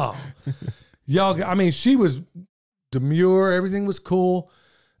no. Y'all, I mean, she was demure. Everything was cool.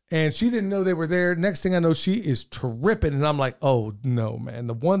 And she didn't know they were there. Next thing I know, she is tripping. And I'm like, oh, no, man.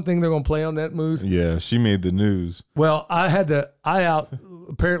 The one thing they're going to play on that news. Yeah, she made the news. Well,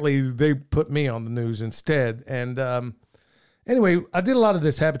 apparently they put me on the news instead. And anyway, I did a lot of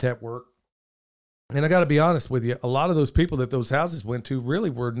this Habitat work. And I got to be honest with you, a lot of those people that those houses went to really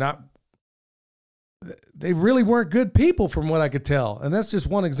weren't good people from what I could tell. And that's just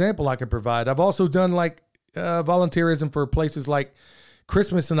one example I could provide. I've also done like volunteerism for places like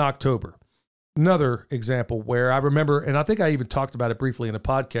Christmas in October. another example where I remember, and I think I even talked about it briefly in a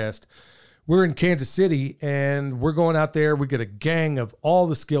podcast. We're in Kansas City and we're going out there. We get a gang of all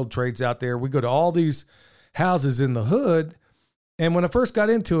the skilled trades out there. We go to all these houses in the hood. And when I first got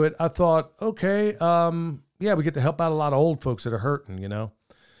into it, I thought, okay, yeah, we get to help out a lot of old folks that are hurting, you know.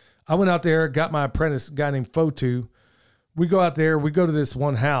 I went out there, got my apprentice, a guy named Fotu. We go out there, we go to this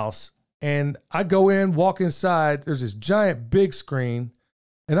one house, and I go in, walk inside. There's this giant big screen,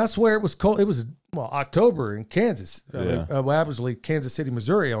 and I swear it was cold. It was, well, October in Kansas, obviously Kansas City,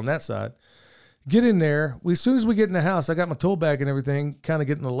 Missouri on that side. Get in there. As soon as we get in the house, I got my tool bag and everything, kind of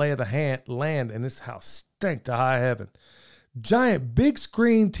getting the lay of the land, and this house stank to high heaven. Giant big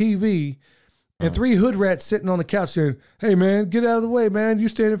screen TV and 3 hood rats sitting on the couch saying, hey, man, get out of the way, man. You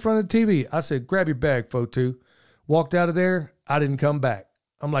stand in front of the TV. I said, grab your bag, Fotu. Walked out of there. I didn't come back.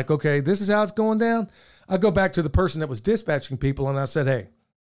 I'm like, okay, this is how it's going down. I go back to the person that was dispatching people, and I said, hey,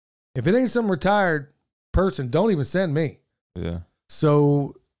 if it ain't some retired person, don't even send me. Yeah.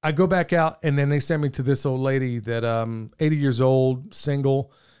 So I go back out, and then they send me to this old lady that 80 years old,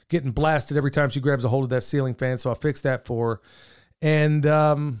 single, getting blasted every time she grabs a hold of that ceiling fan. So I fixed that for her.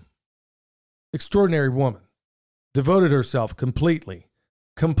 And extraordinary woman, devoted herself completely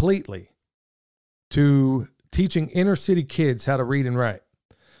to teaching inner city kids how to read and write.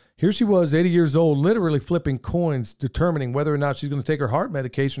 Here she was, 80 years old, literally flipping coins, determining whether or not she's going to take her heart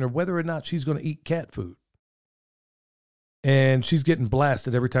medication or whether or not she's going to eat cat food. And she's getting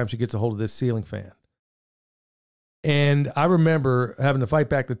blasted every time she gets a hold of this ceiling fan. And I remember having to fight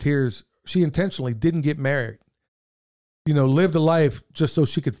back the tears. She intentionally didn't get married, you know, lived a life just so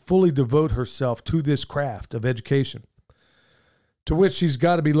she could fully devote herself to this craft of education. To which she's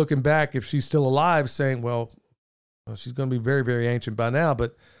got to be looking back, if she's still alive, saying, well, she's going to be very, very ancient by now,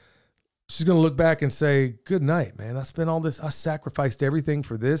 but she's going to look back and say, good night, man. I spent all this, I sacrificed everything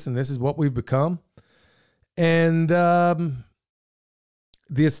for this, and this is what we've become. And the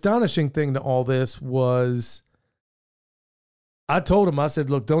astonishing thing to all this was, I told him, I said,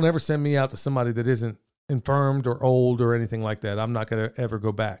 look, don't ever send me out to somebody that isn't infirmed or old or anything like that. I'm not going to ever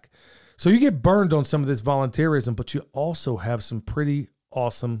go back. So you get burned on some of this volunteerism, but you also have some pretty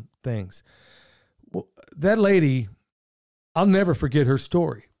awesome things. Well, that lady, I'll never forget her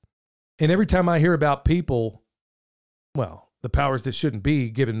story. And every time I hear about people, well, the powers that shouldn't be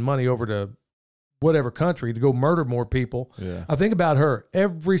giving money over to whatever country to go murder more people, I think about her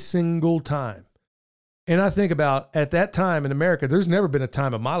every single time. And I think about, at that time in America, there's never been a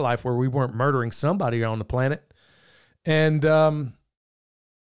time in my life where we weren't murdering somebody on the planet. And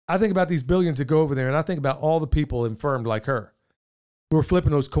I think about these billions that go over there, and I think about all the people infirmed like her who are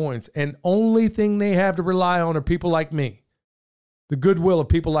flipping those coins. And only thing they have to rely on are people like me, the goodwill of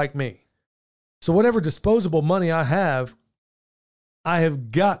people like me. So whatever disposable money I have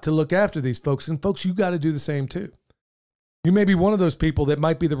got to look after these folks. And folks, you got to do the same too. You may be one of those people that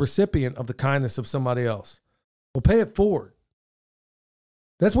might be the recipient of the kindness of somebody else. Well, pay it forward.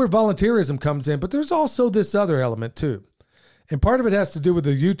 That's where volunteerism comes in. But there's also this other element too. And part of it has to do with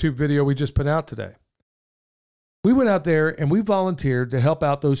the YouTube video we just put out today. We went out there and we volunteered to help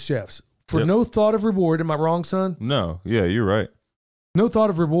out those chefs for no thought of reward. Am I wrong, son? No. Yeah, you're right. No thought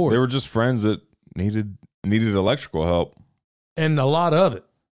of reward. They were just friends that needed electrical help. And a lot of it.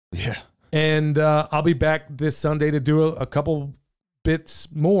 Yeah. And I'll be back this Sunday to do a couple bits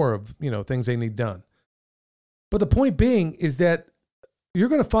more of, you know, things they need done. But the point being is that you're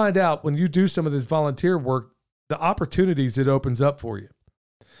going to find out when you do some of this volunteer work, the opportunities it opens up for you.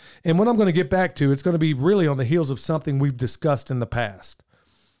 And what I'm going to get back to, it's going to be really on the heels of something we've discussed in the past.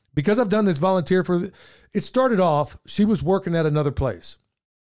 Because I've done this volunteer it started off, she was working at another place.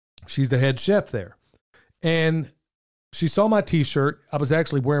 She's the head chef there. And she saw my t-shirt. I was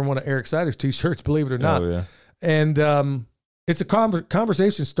actually wearing one of Eric Sider's t-shirts, believe it or not. Oh, yeah. And it's a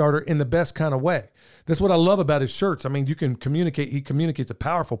conversation starter in the best kind of way. That's what I love about his shirts. I mean, you can communicate. He communicates a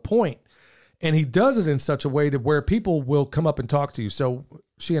powerful point, and he does it in such a way to where people will come up and talk to you. So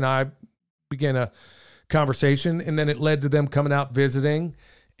she and I began a conversation, and then it led to them coming out visiting.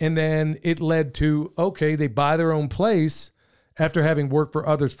 And then it led to, okay, they buy their own place after having worked for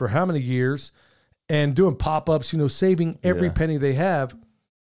others for how many years, and doing pop-ups, you know, saving every penny they have.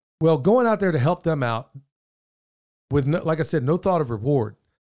 Well, going out there to help them out with, no, like I said, no thought of reward.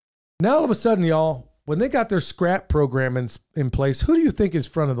 Now, all of a sudden, y'all, when they got their scrap program in place, who do you think is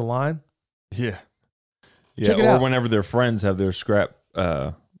front of the line? Yeah. Check it or out. whenever their friends have their scrap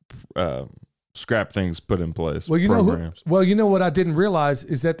things put in place. Well, you programs. you know what I didn't realize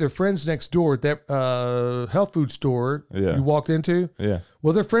is that their friends next door at that health food store you walked into. Yeah.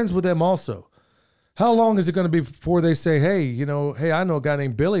 Well, they're friends with them also. How long is it going to be before they say, hey, hey, I know a guy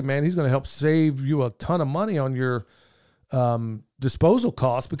named Billy, man. He's going to help save you a ton of money on your disposal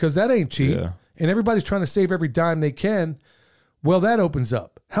costs, because that ain't cheap. Yeah. And everybody's trying to save every dime they can. Well, that opens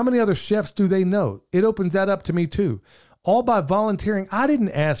up. How many other chefs do they know? It opens that up to me too. All by volunteering. I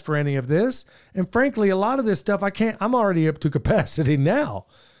didn't ask for any of this. And frankly, a lot of this stuff, I'm already up to capacity now.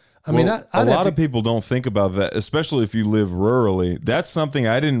 I mean, a lot of people don't think about that, especially if you live rurally. That's something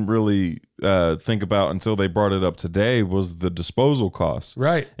I didn't really think about until they brought it up today, was the disposal costs.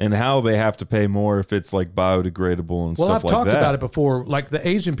 Right. And how they have to pay more if it's like biodegradable and stuff like that. Well, I've talked about it before, like the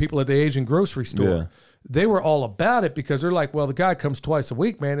Asian people at the Asian grocery store. Yeah. They were all about it because they're like, well, the guy comes twice a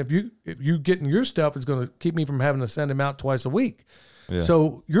week, man. If you getting your stuff is going to keep me from having to send him out twice a week. Yeah.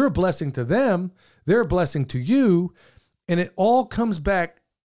 So you're a blessing to them. They're a blessing to you. And it all comes back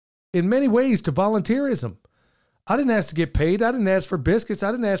in many ways to volunteerism. I didn't ask to get paid. I didn't ask for biscuits.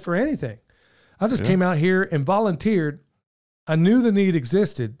 I didn't ask for anything. I just came out here and volunteered. I knew the need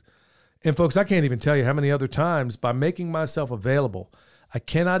existed. And folks, I can't even tell you how many other times by making myself available, I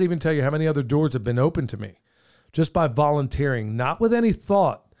cannot even tell you how many other doors have been opened to me just by volunteering, not with any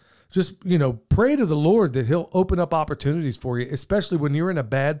thought. Just, pray to the Lord that he'll open up opportunities for you, especially when you're in a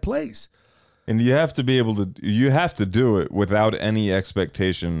bad place. And you have to be able to, do it without any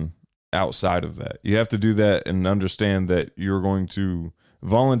expectation outside of that. You have to do that and understand that you're going to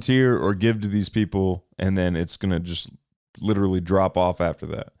volunteer or give to these people, and then it's going to just literally drop off after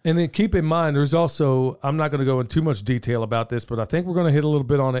that. And then keep in mind, there's also, I'm not going to go in too much detail about this, but I think we're going to hit a little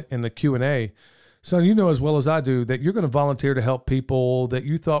bit on it in the Q&A. So you know as well as I do that you're going to volunteer to help people that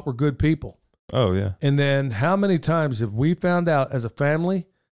you thought were good people. Oh, yeah. And then how many times have we found out as a family,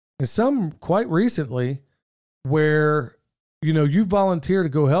 and some quite recently, where you volunteer to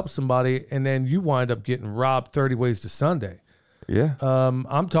go help somebody and then you wind up getting robbed 30 ways to Sunday. Yeah.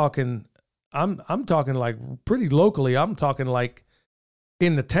 I'm talking like pretty locally. I'm talking like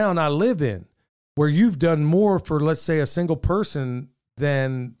in the town I live in, where you've done more for, let's say, a single person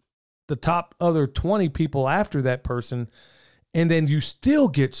than the top other 20 people after that person. And then you still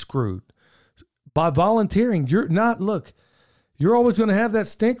get screwed by volunteering. You're always going to have that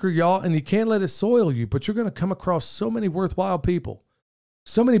stinker, y'all, and you can't let it soil you, but you're going to come across so many worthwhile people.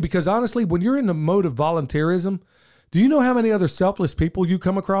 So many, because honestly, when you're in the mode of volunteerism, do you know how many other selfless people you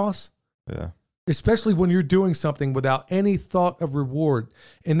come across? Yeah. Especially when you're doing something without any thought of reward.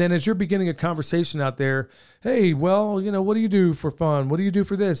 And then as you're beginning a conversation out there, hey, well, what do you do for fun? What do you do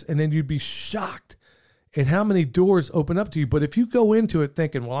for this? And then you'd be shocked at how many doors open up to you. But if you go into it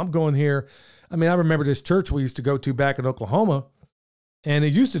thinking, well, I'm going here. I mean, I remember this church we used to go to back in Oklahoma, and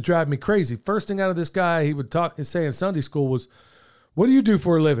it used to drive me crazy. First thing out of this guy, he would say in Sunday school was, what do you do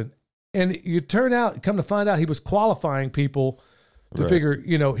for a living? And you come to find out he was qualifying people to figure,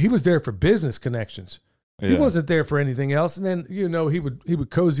 he was there for business connections. Yeah. He wasn't there for anything else. And then, he would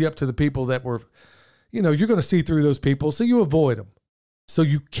cozy up to the people that were, you're going to see through those people. So you avoid them. So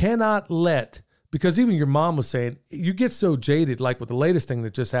you cannot because even your mom was saying, you get so jaded, like with the latest thing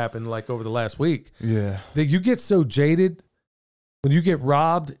that just happened, like over the last week. Yeah. That you get so jaded when you get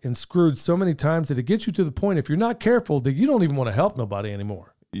robbed and screwed so many times that it gets you to the point, if you're not careful, that you don't even want to help nobody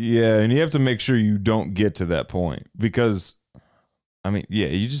anymore. Yeah. And you have to make sure you don't get to that point, because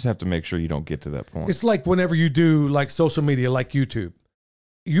you just have to make sure you don't get to that point. It's like whenever you do like social media, like YouTube,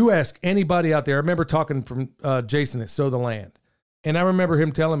 you ask anybody out there. I remember talking from Jason at Sow the Land, and I remember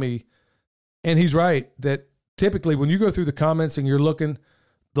him telling me, and he's right, that typically when you go through the comments and you're looking,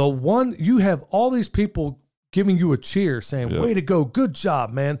 you have all these people giving you a cheer saying, way to go. Good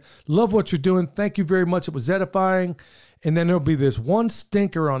job, man. Love what you're doing. Thank you very much. It was edifying. And then there'll be this one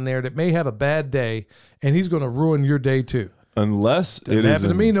stinker on there that may have a bad day, and he's going to ruin your day too. Unless it happen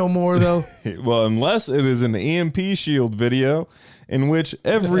to me no more, though. Well, unless it is an EMP shield video in which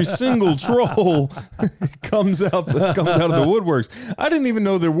every single troll comes out of the woodworks. I didn't even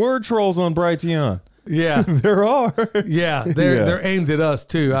know there were trolls on Brighteon. Yeah, there are. Yeah, they're aimed at us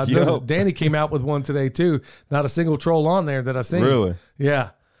too. Danny came out with one today too. Not a single troll on there that I seen. Really? Yeah.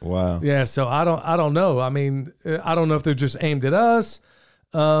 Wow. Yeah. So I don't know. I mean, I don't know if they're just aimed at us.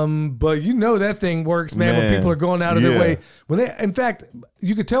 But that thing works, man. When people are going out of their way, in fact,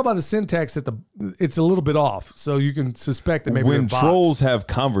 you could tell by the syntax that it's a little bit off, so you can suspect that maybe when they're trolls bots. have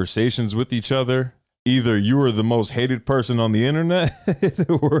conversations with each other, either you are the most hated person on the internet,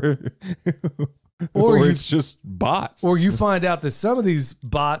 or it's just bots, or you find out that some of these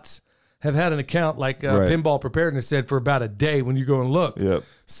bots have had an account like Pinball Preparedness said for about a day when you go and look. Yep.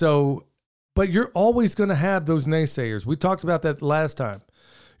 So, but you're always going to have those naysayers. We talked about that last time.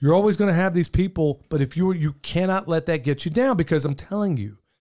 You're always going to have these people, but if you cannot let that get you down, because I'm telling you,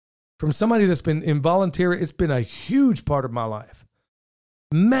 from somebody that's been involuntary. It's been a huge part of my life.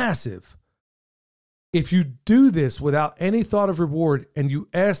 Massive. If you do this without any thought of reward and you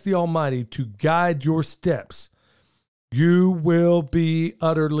ask the Almighty to guide your steps, you will be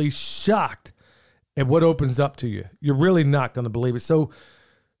utterly shocked at what opens up to you. You're really not going to believe it. So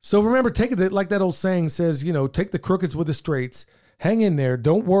remember, take it like that old saying says, take the crookeds with the straights. Hang in there.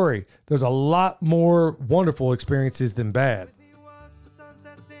 Don't worry. There's a lot more wonderful experiences than bad.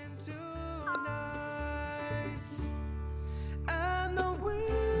 And the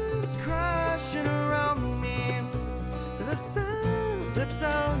winds crashing around me, the sun slips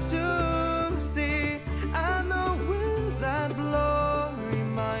out to sea, and the winds that blow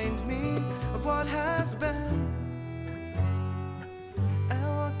remind me of what has been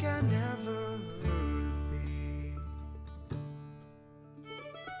and what can never be.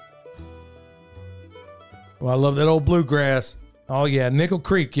 Well, I love that old bluegrass. Oh, yeah, Nickel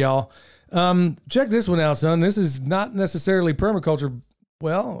Creek, y'all. Check this one out, son. This is not necessarily permaculture.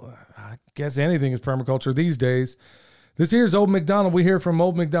 Well, I guess anything is permaculture these days. This here's Old McDonald. We hear from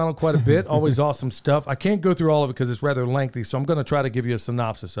Old McDonald quite a bit. Always awesome stuff. I can't go through all of it because it's rather lengthy, so I'm going to try to give you a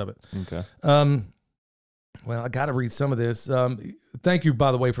synopsis of it. Okay. Well, I got to read some of this. Thank you,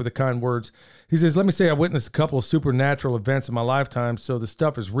 by the way, for the kind words. He says, let me say I witnessed a couple of supernatural events in my lifetime, so the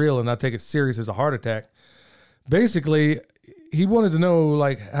stuff is real, and I take it serious as a heart attack. Basically, he wanted to know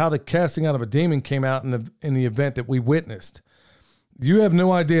like how the casting out of a demon came out in the event that we witnessed. You have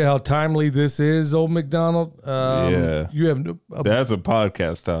no idea how timely this is, Old McDonald. Yeah. You have That's a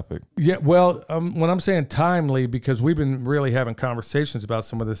podcast topic. Yeah, well, when I'm saying timely, because we've been really having conversations about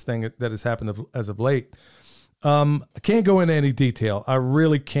some of this thing that has happened as of late. I can't go into any detail. I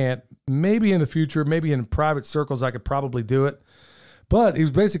really can't. Maybe in the future, maybe in private circles, I could probably do it. But he was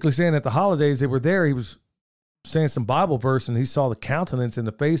basically saying at the holidays they were there, he was saying some Bible verse, and he saw the countenance in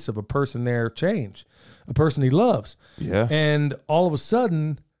the face of a person there change, a person he loves. Yeah. And all of a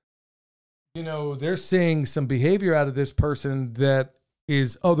sudden, they're seeing some behavior out of this person that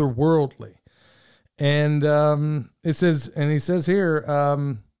is otherworldly. And he says here,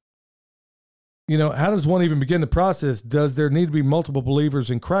 how does one even begin the process? Does there need to be multiple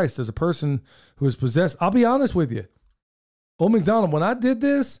believers in Christ? As a person who is possessed? I'll be honest with you. Old McDonald, when I did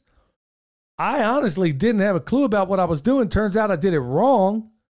this, I honestly didn't have a clue about what I was doing. Turns out I did it wrong.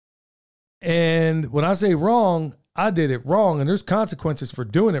 And when I say wrong, I did it wrong. And there's consequences for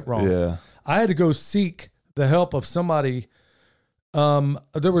doing it wrong. Yeah. I had to go seek the help of somebody.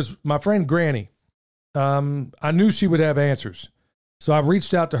 There was my friend Granny. I knew she would have answers. So I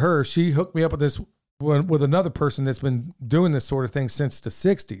reached out to her. She hooked me up with another person that's been doing this sort of thing since the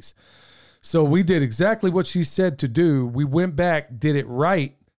 60s. So we did exactly what she said to do. We went back, did it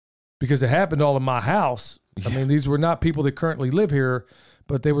right, because it happened all in my house. Yeah. I mean, these were not people that currently live here,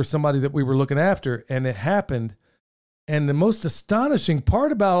 but they were somebody that we were looking after, and it happened. And the most astonishing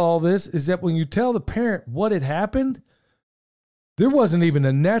part about all this is that when you tell the parent what had happened, there wasn't even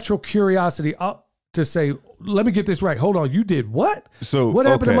a natural curiosity to say, let me get this right. Hold on, you did what? So what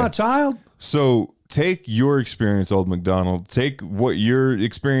happened to my child? So take your experience, Old McDonald. Take what you're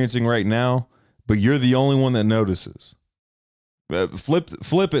experiencing right now, but you're the only one that notices.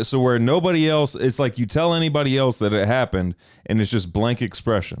 Flip it so where nobody else, it's like you tell anybody else that it happened and it's just blank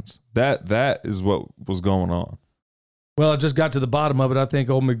expressions. That is what was going on. Well, I just got to the bottom of it. I think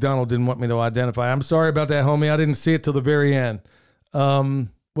Old McDonald didn't want me to identify. I'm sorry about that, homie. I didn't see it till the very end.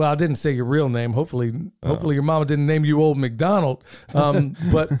 Well, I didn't say your real name. Hopefully your mama didn't name you Old McDonald.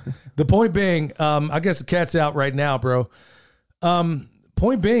 But the point being, I guess the cat's out right now, bro.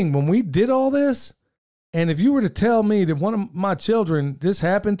 Point being, when we did all this, and if you were to tell me that one of my children this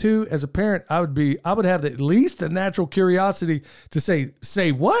happened to, as a parent, I would have at least the natural curiosity to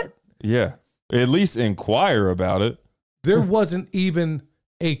say what? Yeah. At least inquire about it. There wasn't even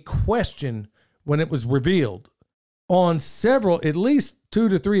a question when it was revealed on at least 2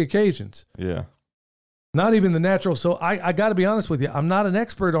 to 3 occasions. Yeah. Not even the natural. So I got to be honest with you. I'm not an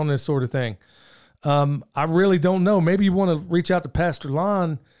expert on this sort of thing. I really don't know. Maybe you want to reach out to Pastor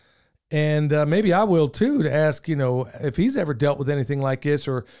Lon, and maybe I will too, to ask, if he's ever dealt with anything like this,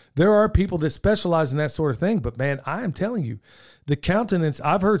 or there are people that specialize in that sort of thing. But man, I am telling you, the countenance,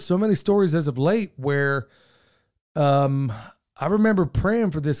 I've heard so many stories as of late where, I remember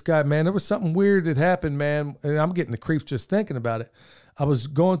praying for this guy, man. There was something weird that happened, man. And I'm getting the creeps just thinking about it. I was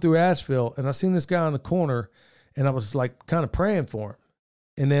going through Asheville and I seen this guy on the corner and I was like kind of praying for him.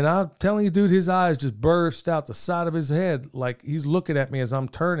 And then I'm telling you, dude, his eyes just burst out the side of his head. Like he's looking at me as I'm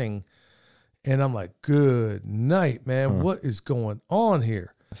turning. And I'm like, good night, man. What is going on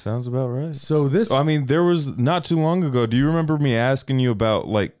here? Sounds about right. So this, I mean, there was not too long ago. Do you remember me asking you about,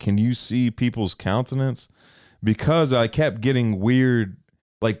 like, can you see people's countenance? Because I kept getting weird,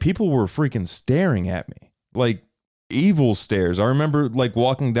 like, people were freaking staring at me, like evil stares. I remember, like,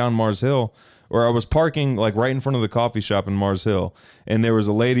 walking down Mars Hill, or I was parking, like, right in front of the coffee shop in Mars Hill, and there was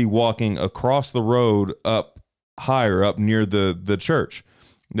a lady walking across the road up higher, up near the church,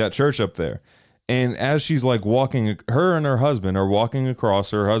 that church up there. And as she's like walking, her and her husband are walking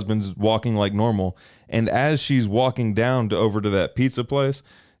across, her husband's walking like normal. And as she's walking down to over to that pizza place,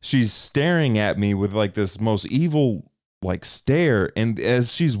 she's staring at me with like this most evil like stare. And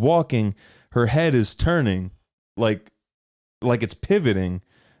as she's walking, her head is turning like it's pivoting,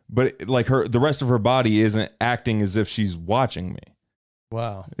 but like the rest of her body isn't acting as if she's watching me.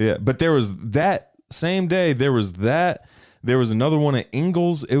 wow. Yeah. But there was that same day, there was another one at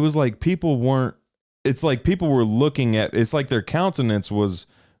Ingalls. It was like it's like people were looking at, it's like their countenance was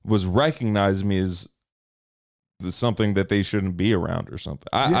recognizing me as something that they shouldn't be around or something.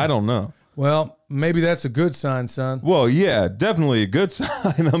 I don't know. Well, maybe that's a good sign, son. Well, yeah, definitely a good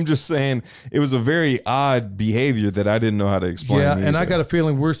sign. I'm just saying it was a very odd behavior that I didn't know how to explain. Yeah, and I either. got a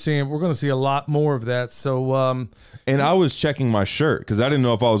feeling we're going to see a lot more of that. So, And I was checking my shirt because I didn't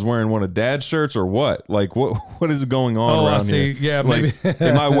know if I was wearing one of Dad's shirts or what. Like, what is going on around I see. here? Yeah, maybe. Like,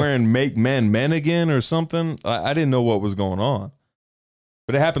 am I wearing Make Men Men again or something? I didn't know what was going on.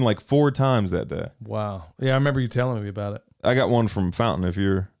 But it happened like 4 times that day. Wow. Yeah, I remember you telling me about it. I got one from Fountain if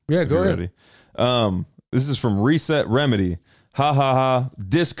you're Yeah, go ahead. ready. This is from Reset Remedy. Ha ha ha.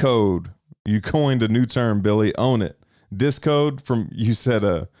 Discode. You coined a new term, Billy. Own it. Discode from, you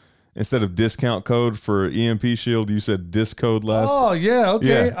said instead of discount code for EMP Shield, you said discode last. Oh, yeah.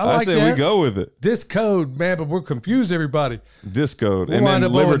 Okay. Yeah, I like say that. we go with it. Discode, man, but we're confused everybody. Discode. We'll wind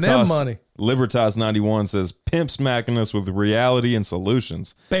up owing them money. Libertas 91 says pimp smacking us with reality and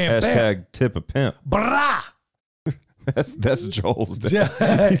solutions. Bam, Hashtag bam. tip a pimp. Brah! That's Joel's day.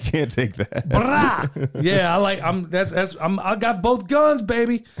 Yeah. You can't take that. Brah! Yeah, I got both guns,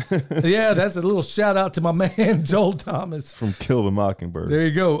 baby. Yeah, that's a little shout out to my man Joel Thomas. From Kill the Mockingbird. There you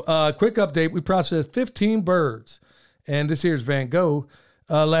go. Quick update. We processed 15 birds. And this here's Van Gogh.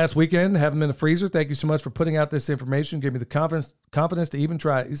 Last weekend, have them in the freezer. Thank you so much for putting out this information. Gave me the confidence to even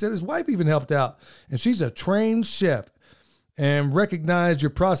try it. He said his wife even helped out. And she's a trained chef and recognized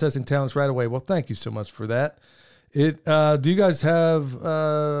your processing talents right away. Well, thank you so much for that. Do you guys have,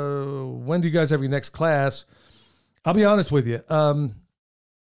 when do you guys have your next class? I'll be honest with you.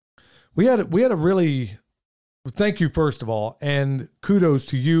 We had a really, thank you first of all, and kudos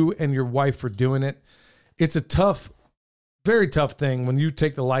to you and your wife for doing it. It's a tough, very tough thing when you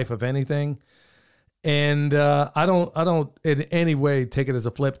take the life of anything. And I don't in any way take it as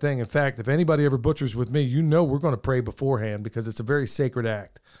a flip thing. In fact, if anybody ever butchers with me, you know we're going to pray beforehand because it's a very sacred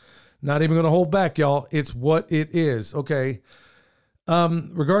act. Not even going to hold back, y'all. It's what it is. Okay.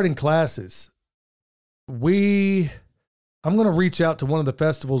 Regarding classes, I'm going to reach out to one of the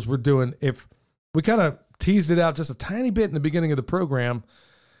festivals we're doing. If we kind of teased it out just a tiny bit in the beginning of the program,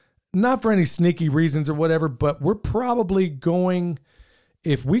 not for any sneaky reasons or whatever, but we're probably going,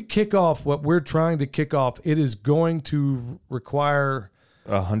 if we kick off what we're trying to kick off, it is going to require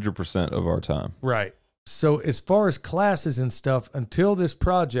 100% of our time. Right. So as far as classes and stuff, until this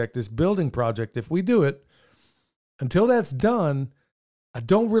project, this building project, if we do it, until that's done, I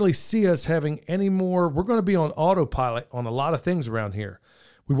don't really see us having any more. We're going to be on autopilot on a lot of things around here.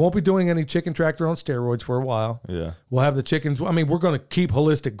 We won't be doing any chicken tractor on steroids for a while. Yeah. We'll have the chickens. I mean, we're going to keep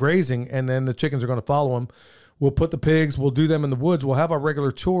holistic grazing, and then the chickens are going to follow them. We'll put the pigs, we'll do them in the woods. We'll have our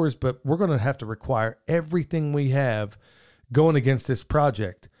regular chores, but we're going to have to require everything we have going against this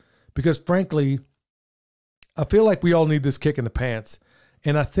project because, frankly, I feel like we all need this kick in the pants.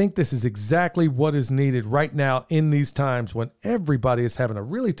 And I think this is exactly what is needed right now in these times when everybody is having a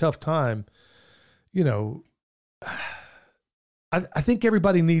really tough time. You know, I think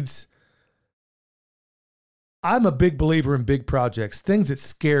everybody needs, I'm a big believer in big projects, things that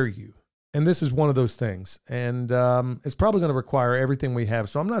scare you. And this is one of those things. And it's probably going to require everything we have.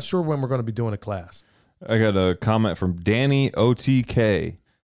 So I'm not sure when we're going to be doing a class. I got a comment from Danny OTK.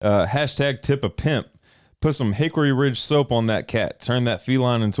 Hashtag tip a pimp. Put some Hickory Ridge soap on that cat. Turn that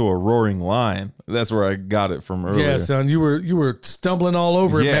feline into a roaring lion. That's where I got it from earlier. Yeah, son, you were stumbling all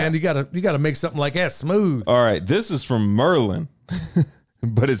over it, Yeah. man. You gotta make something like that smooth. All right, this is from Merlin,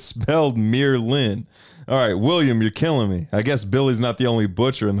 but it's spelled Merlin. All right, William, you're killing me. I guess Billy's not the only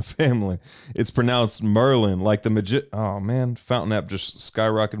butcher in the family. It's pronounced Merlin, like the Oh man, Fountain app just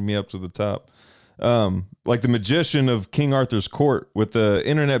skyrocketed me up to the top. Like the magician of King Arthur's court. With the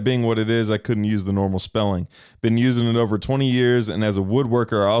internet being what it is, I couldn't use the normal spelling. Been using it over 20 years, and as a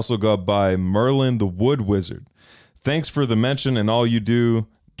woodworker, I also go by Merlin the Wood Wizard. Thanks for the mention and all you do,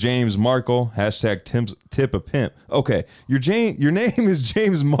 James Markle. Hashtag tip a pimp. Okay, your name is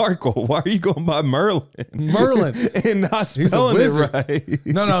James Markle. Why are you going by Merlin? Merlin. And not spelling it right.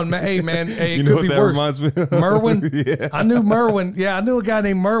 No, hey, man. Hey, You it know could what be that worse. reminds me of? Merwin. Yeah. I knew Merwin. Yeah, I knew a guy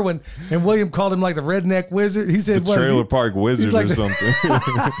named Merwin, and William called him like the redneck wizard. He said, The what is Trailer he? Park Wizard like or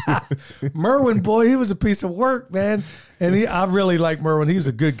the- something. Merwin, boy, he was a piece of work, man. And I really like Merwin. He was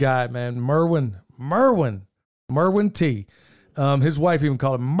a good guy, man. Merwin T. His wife even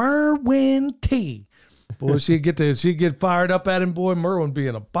called him Merwin T. Boy, she'd get fired up at him. Boy, Merwin be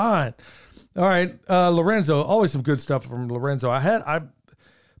in a bind. All right, Lorenzo. Always some good stuff from Lorenzo.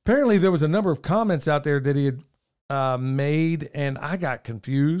 Apparently there was a number of comments out there that he had made, and I got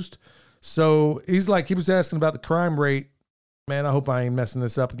confused. So he was asking about the crime rate. Man, I hope I ain't messing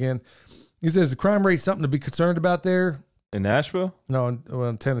this up again. He says the crime rate something to be concerned about there. In Nashville? No,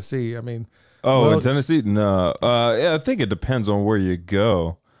 in Tennessee. I mean, Oh, well, in Tennessee? No. Yeah, I think it depends on where you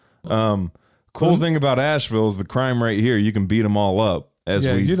go. Cool thing about Asheville is the crime rate here. You can beat them all up, as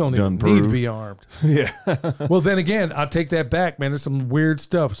we you don't even proved. need to be armed. Yeah. Well, then again, I'll take that back, man. There's some weird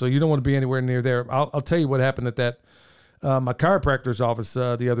stuff, so you don't want to be anywhere near there. I'll tell you what happened at that my chiropractor's office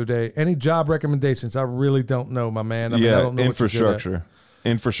the other day. Any job recommendations? I really don't know, my man. I mean, I don't know what you're good at.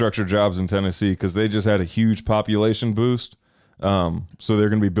 Infrastructure jobs in Tennessee, because they just had a huge population boost. So they're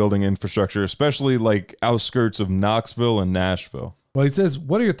going to be building infrastructure, especially like outskirts of Knoxville and Nashville. Well, he says,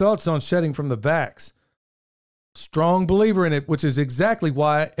 what are your thoughts on shedding from the vax? Strong believer in it, which is exactly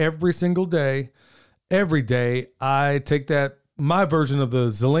why every single day, every day, I take my version of the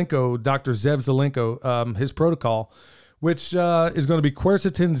Zelenko, Dr. Zev Zelenko, his protocol, which is going to be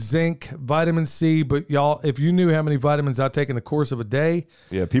quercetin, zinc, vitamin C. But y'all, if you knew how many vitamins I take in the course of a day.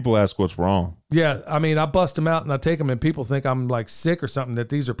 Yeah, people ask what's wrong. Yeah, I mean, I bust them out and I take them, and people think I'm like sick or something, that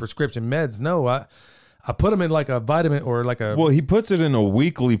these are prescription meds. No, I put them in like a vitamin or like a... Well, he puts it in a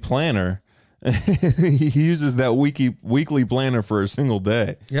weekly planner. He uses that weekly planner for a single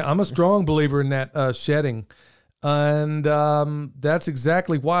day. Yeah, I'm a strong believer in that shedding. And that's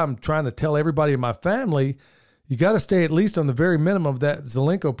exactly why I'm trying to tell everybody in my family, you got to stay at least on the very minimum of that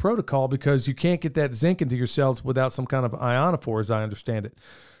Zelenko protocol, because you can't get that zinc into your cells without some kind of ionophore, as I understand it.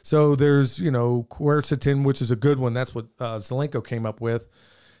 So there's, quercetin, which is a good one. That's what Zelenko came up with.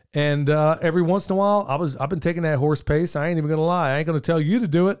 And every once in a while, I've been taking that horse pace. I ain't even gonna lie. I ain't gonna tell you to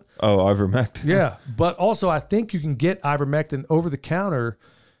do it. Oh, ivermectin. Yeah, but also I think you can get ivermectin over the counter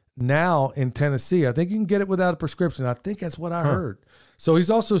now in Tennessee. I think you can get it without a prescription. I think that's what I heard. So he's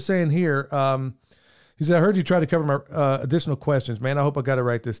also saying here, he said, I heard you try to cover my additional questions. Man, I hope I got it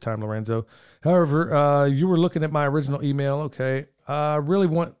right this time, Lorenzo. However, you were looking at my original email. Okay.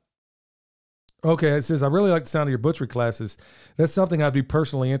 Okay, it says, I really like the sound of your butchery classes. That's something I'd be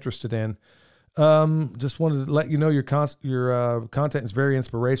personally interested in. Just wanted to let you know your content is very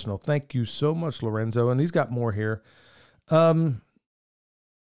inspirational. Thank you so much, Lorenzo. And he's got more here. And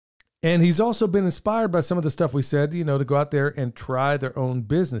he's also been inspired by some of the stuff we said, to go out there and try their own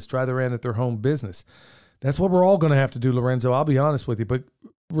business, try their hand at their home business. That's what we're all going to have to do, Lorenzo. I'll be honest with you. But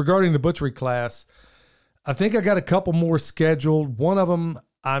regarding the butchery class, I think I got a couple more scheduled. One of them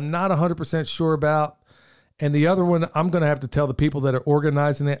I'm not 100% sure about. And the other one, I'm going to have to tell the people that are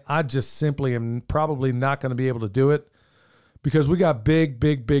organizing it, I just simply am probably not going to be able to do it, because we got big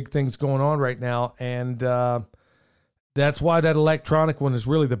things going on right now. And that's why that electronic one is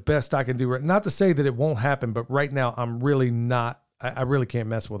really the best I can do. Not to say that it won't happen, but right now I'm really not, I really can't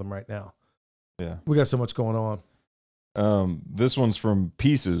mess with them right now. Yeah. We got so much going on. This one's from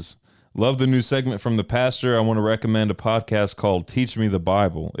Pieces. Love the new segment from the pastor. I want to recommend a podcast called Teach Me the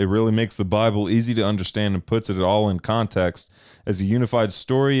Bible. It really makes the Bible easy to understand and puts it all in context as a unified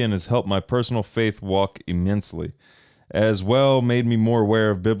story, and has helped my personal faith walk immensely. As well, made me more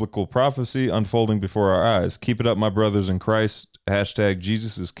aware of biblical prophecy unfolding before our eyes. Keep it up, my brothers in Christ. Hashtag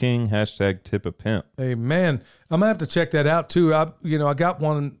Jesus is King. Hashtag tip a pimp. Amen. I'm going to have to check that out too. I got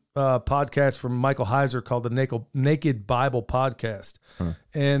one podcast from Michael Heiser called the Naked Bible Podcast.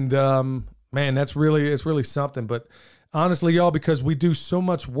 And man, it's really something. But honestly, y'all, because we do so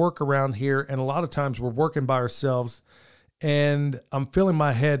much work around here, and a lot of times we're working by ourselves, and I'm filling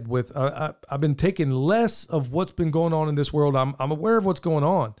my head with, I've been taking less of what's been going on in this world. I'm aware of what's going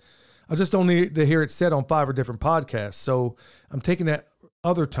on. I just don't need to hear it said on 5 or different podcasts. So I'm taking that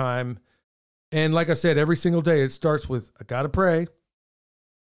other time. And like I said, every single day it starts with, I got to pray.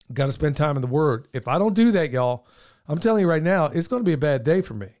 Got to spend time in the Word. If I don't do that, y'all, I'm telling you right now, it's going to be a bad day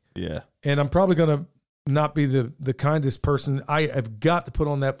for me. Yeah. And I'm probably going to not be the kindest person. I have got to put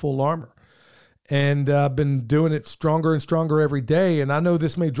on that full armor. And I've been doing it stronger and stronger every day. And I know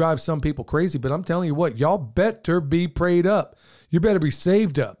this may drive some people crazy, but I'm telling you what, y'all better be prayed up. You better be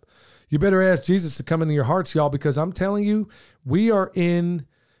saved up. You better ask Jesus to come into your hearts, y'all, because I'm telling you, we are in,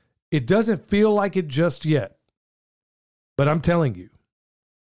 it doesn't feel like it just yet. But I'm telling you,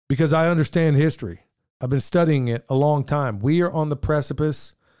 because I understand history. I've been studying it a long time. We are on the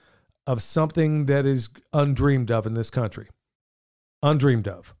precipice of something that is undreamed of in this country. Undreamed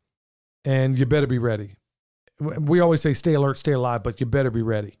of. And you better be ready. We always say stay alert, stay alive, but you better be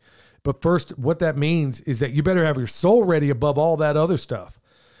ready. But first, what that means is that you better have your soul ready above all that other stuff.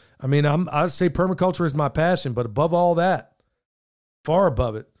 I mean, I'd say permaculture is my passion, but above all that, far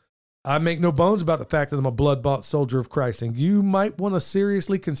above it, I make no bones about the fact that I'm a blood-bought soldier of Christ, and you might want to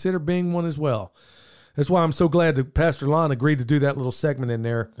seriously consider being one as well. That's why I'm so glad that Pastor Lon agreed to do that little segment in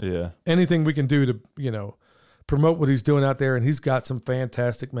there. Yeah. Anything we can do to, promote what he's doing out there, and he's got some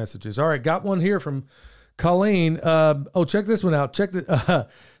fantastic messages. All right, got one here from Colleen. Check this one out.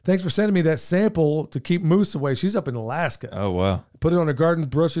 Thanks for sending me that sample to keep moose away. She's up in Alaska. Oh, wow. Put it on her garden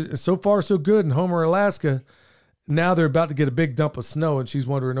brushes. So far, so good in Homer, Alaska. Now they're about to get a big dump of snow, and she's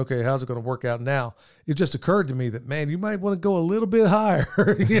wondering, okay, how's it going to work out now? It just occurred to me that, man, you might want to go a little bit higher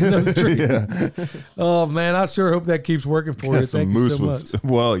in those trees. Yeah. Oh, man, I sure hope that keeps working for you. Thank you so much.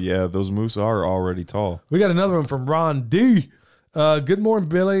 Well, yeah, those moose are already tall. We got another one from Ron D. Good morning,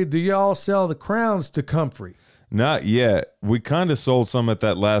 Billy. Do y'all sell the crowns to Comfrey? Not yet. We kind of sold some at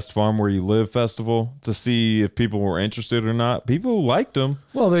that last Farm Where You Live festival to see if people were interested or not. People liked them.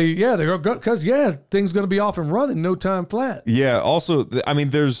 Well, they're because things going to be off and running no time flat. Yeah. Also, I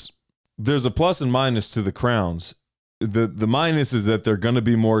mean, there's a plus and minus to the crowns. The minus is that they're going to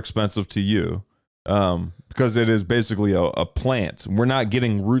be more expensive to you, because it is basically a plant. We're not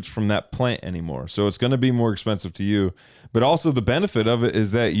getting roots from that plant anymore, so it's going to be more expensive to you. But also, the benefit of it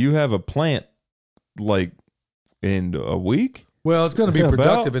is that you have a plant like in a week. Well, it's going to be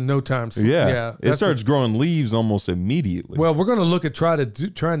productive in no time. Yeah, it starts growing leaves almost immediately. Well, we're going to look at trying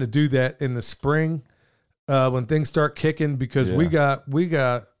to do that in the spring when things start kicking, because we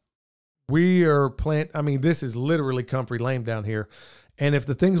are plant. I mean, this is literally Comfrey Lane down here, and if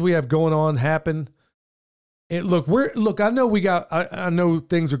the things we have going on happen, I know I know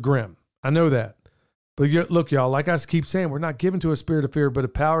things are grim. I know that. But look, y'all, like I keep saying, we're not given to a spirit of fear, but a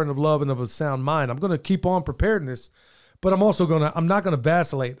power and of love and of a sound mind. I'm going to keep on preparedness, but I'm not going to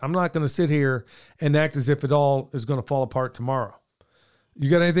vacillate. I'm not going to sit here and act as if it all is going to fall apart tomorrow. You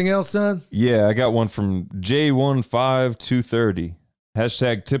got anything else, son? Yeah, I got one from J15230.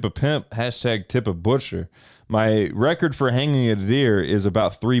 Hashtag tip a pimp, hashtag tip a butcher. My record for hanging a deer is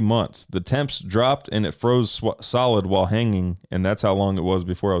about 3 months. The temps dropped and it froze solid while hanging, and that's how long it was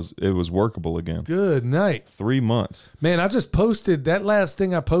before it was workable again. Good night. 3 months. Man, I just posted that last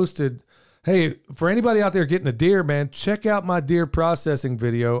thing I posted. Hey, for anybody out there getting a deer, man, check out my deer processing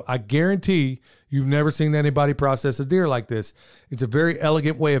video. I guarantee you've never seen anybody process a deer like this. It's a very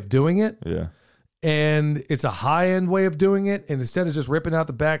elegant way of doing it. Yeah. And it's a high-end way of doing it. And instead of just ripping out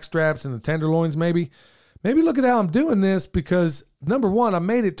the back straps and the tenderloins, maybe look at how I'm doing this, because number one, I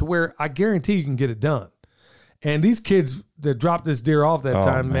made it to where I guarantee you can get it done. And these kids that dropped this deer off that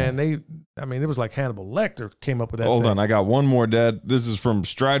time, man, it was like Hannibal Lecter came up with that. Hold on, I got one more, Dad. This is from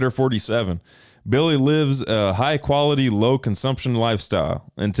Strider47. Billy lives a high-quality, low-consumption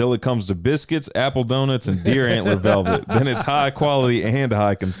lifestyle. Until it comes to biscuits, apple donuts, and deer antler velvet. Then it's high quality and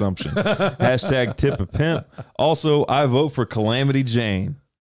high consumption. Hashtag tip a pimp. Also, I vote for Calamity Jane.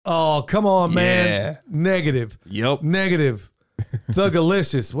 Oh, come on, man. Yeah. Negative. Yep. Negative.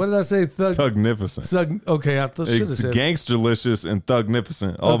 Thugalicious. What did I say? Thugnificent. Okay, I should have It's said Gangsterlicious and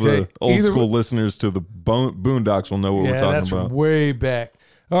Thugnificent. All Okay, the old either- school listeners to the Boondocks will know what we're talking that's about. from way back.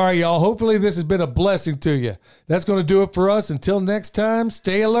 All right, y'all. Hopefully this has been a blessing to you. That's going to do it for us. Until next time,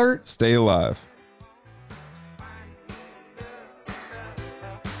 stay alert. Stay alive.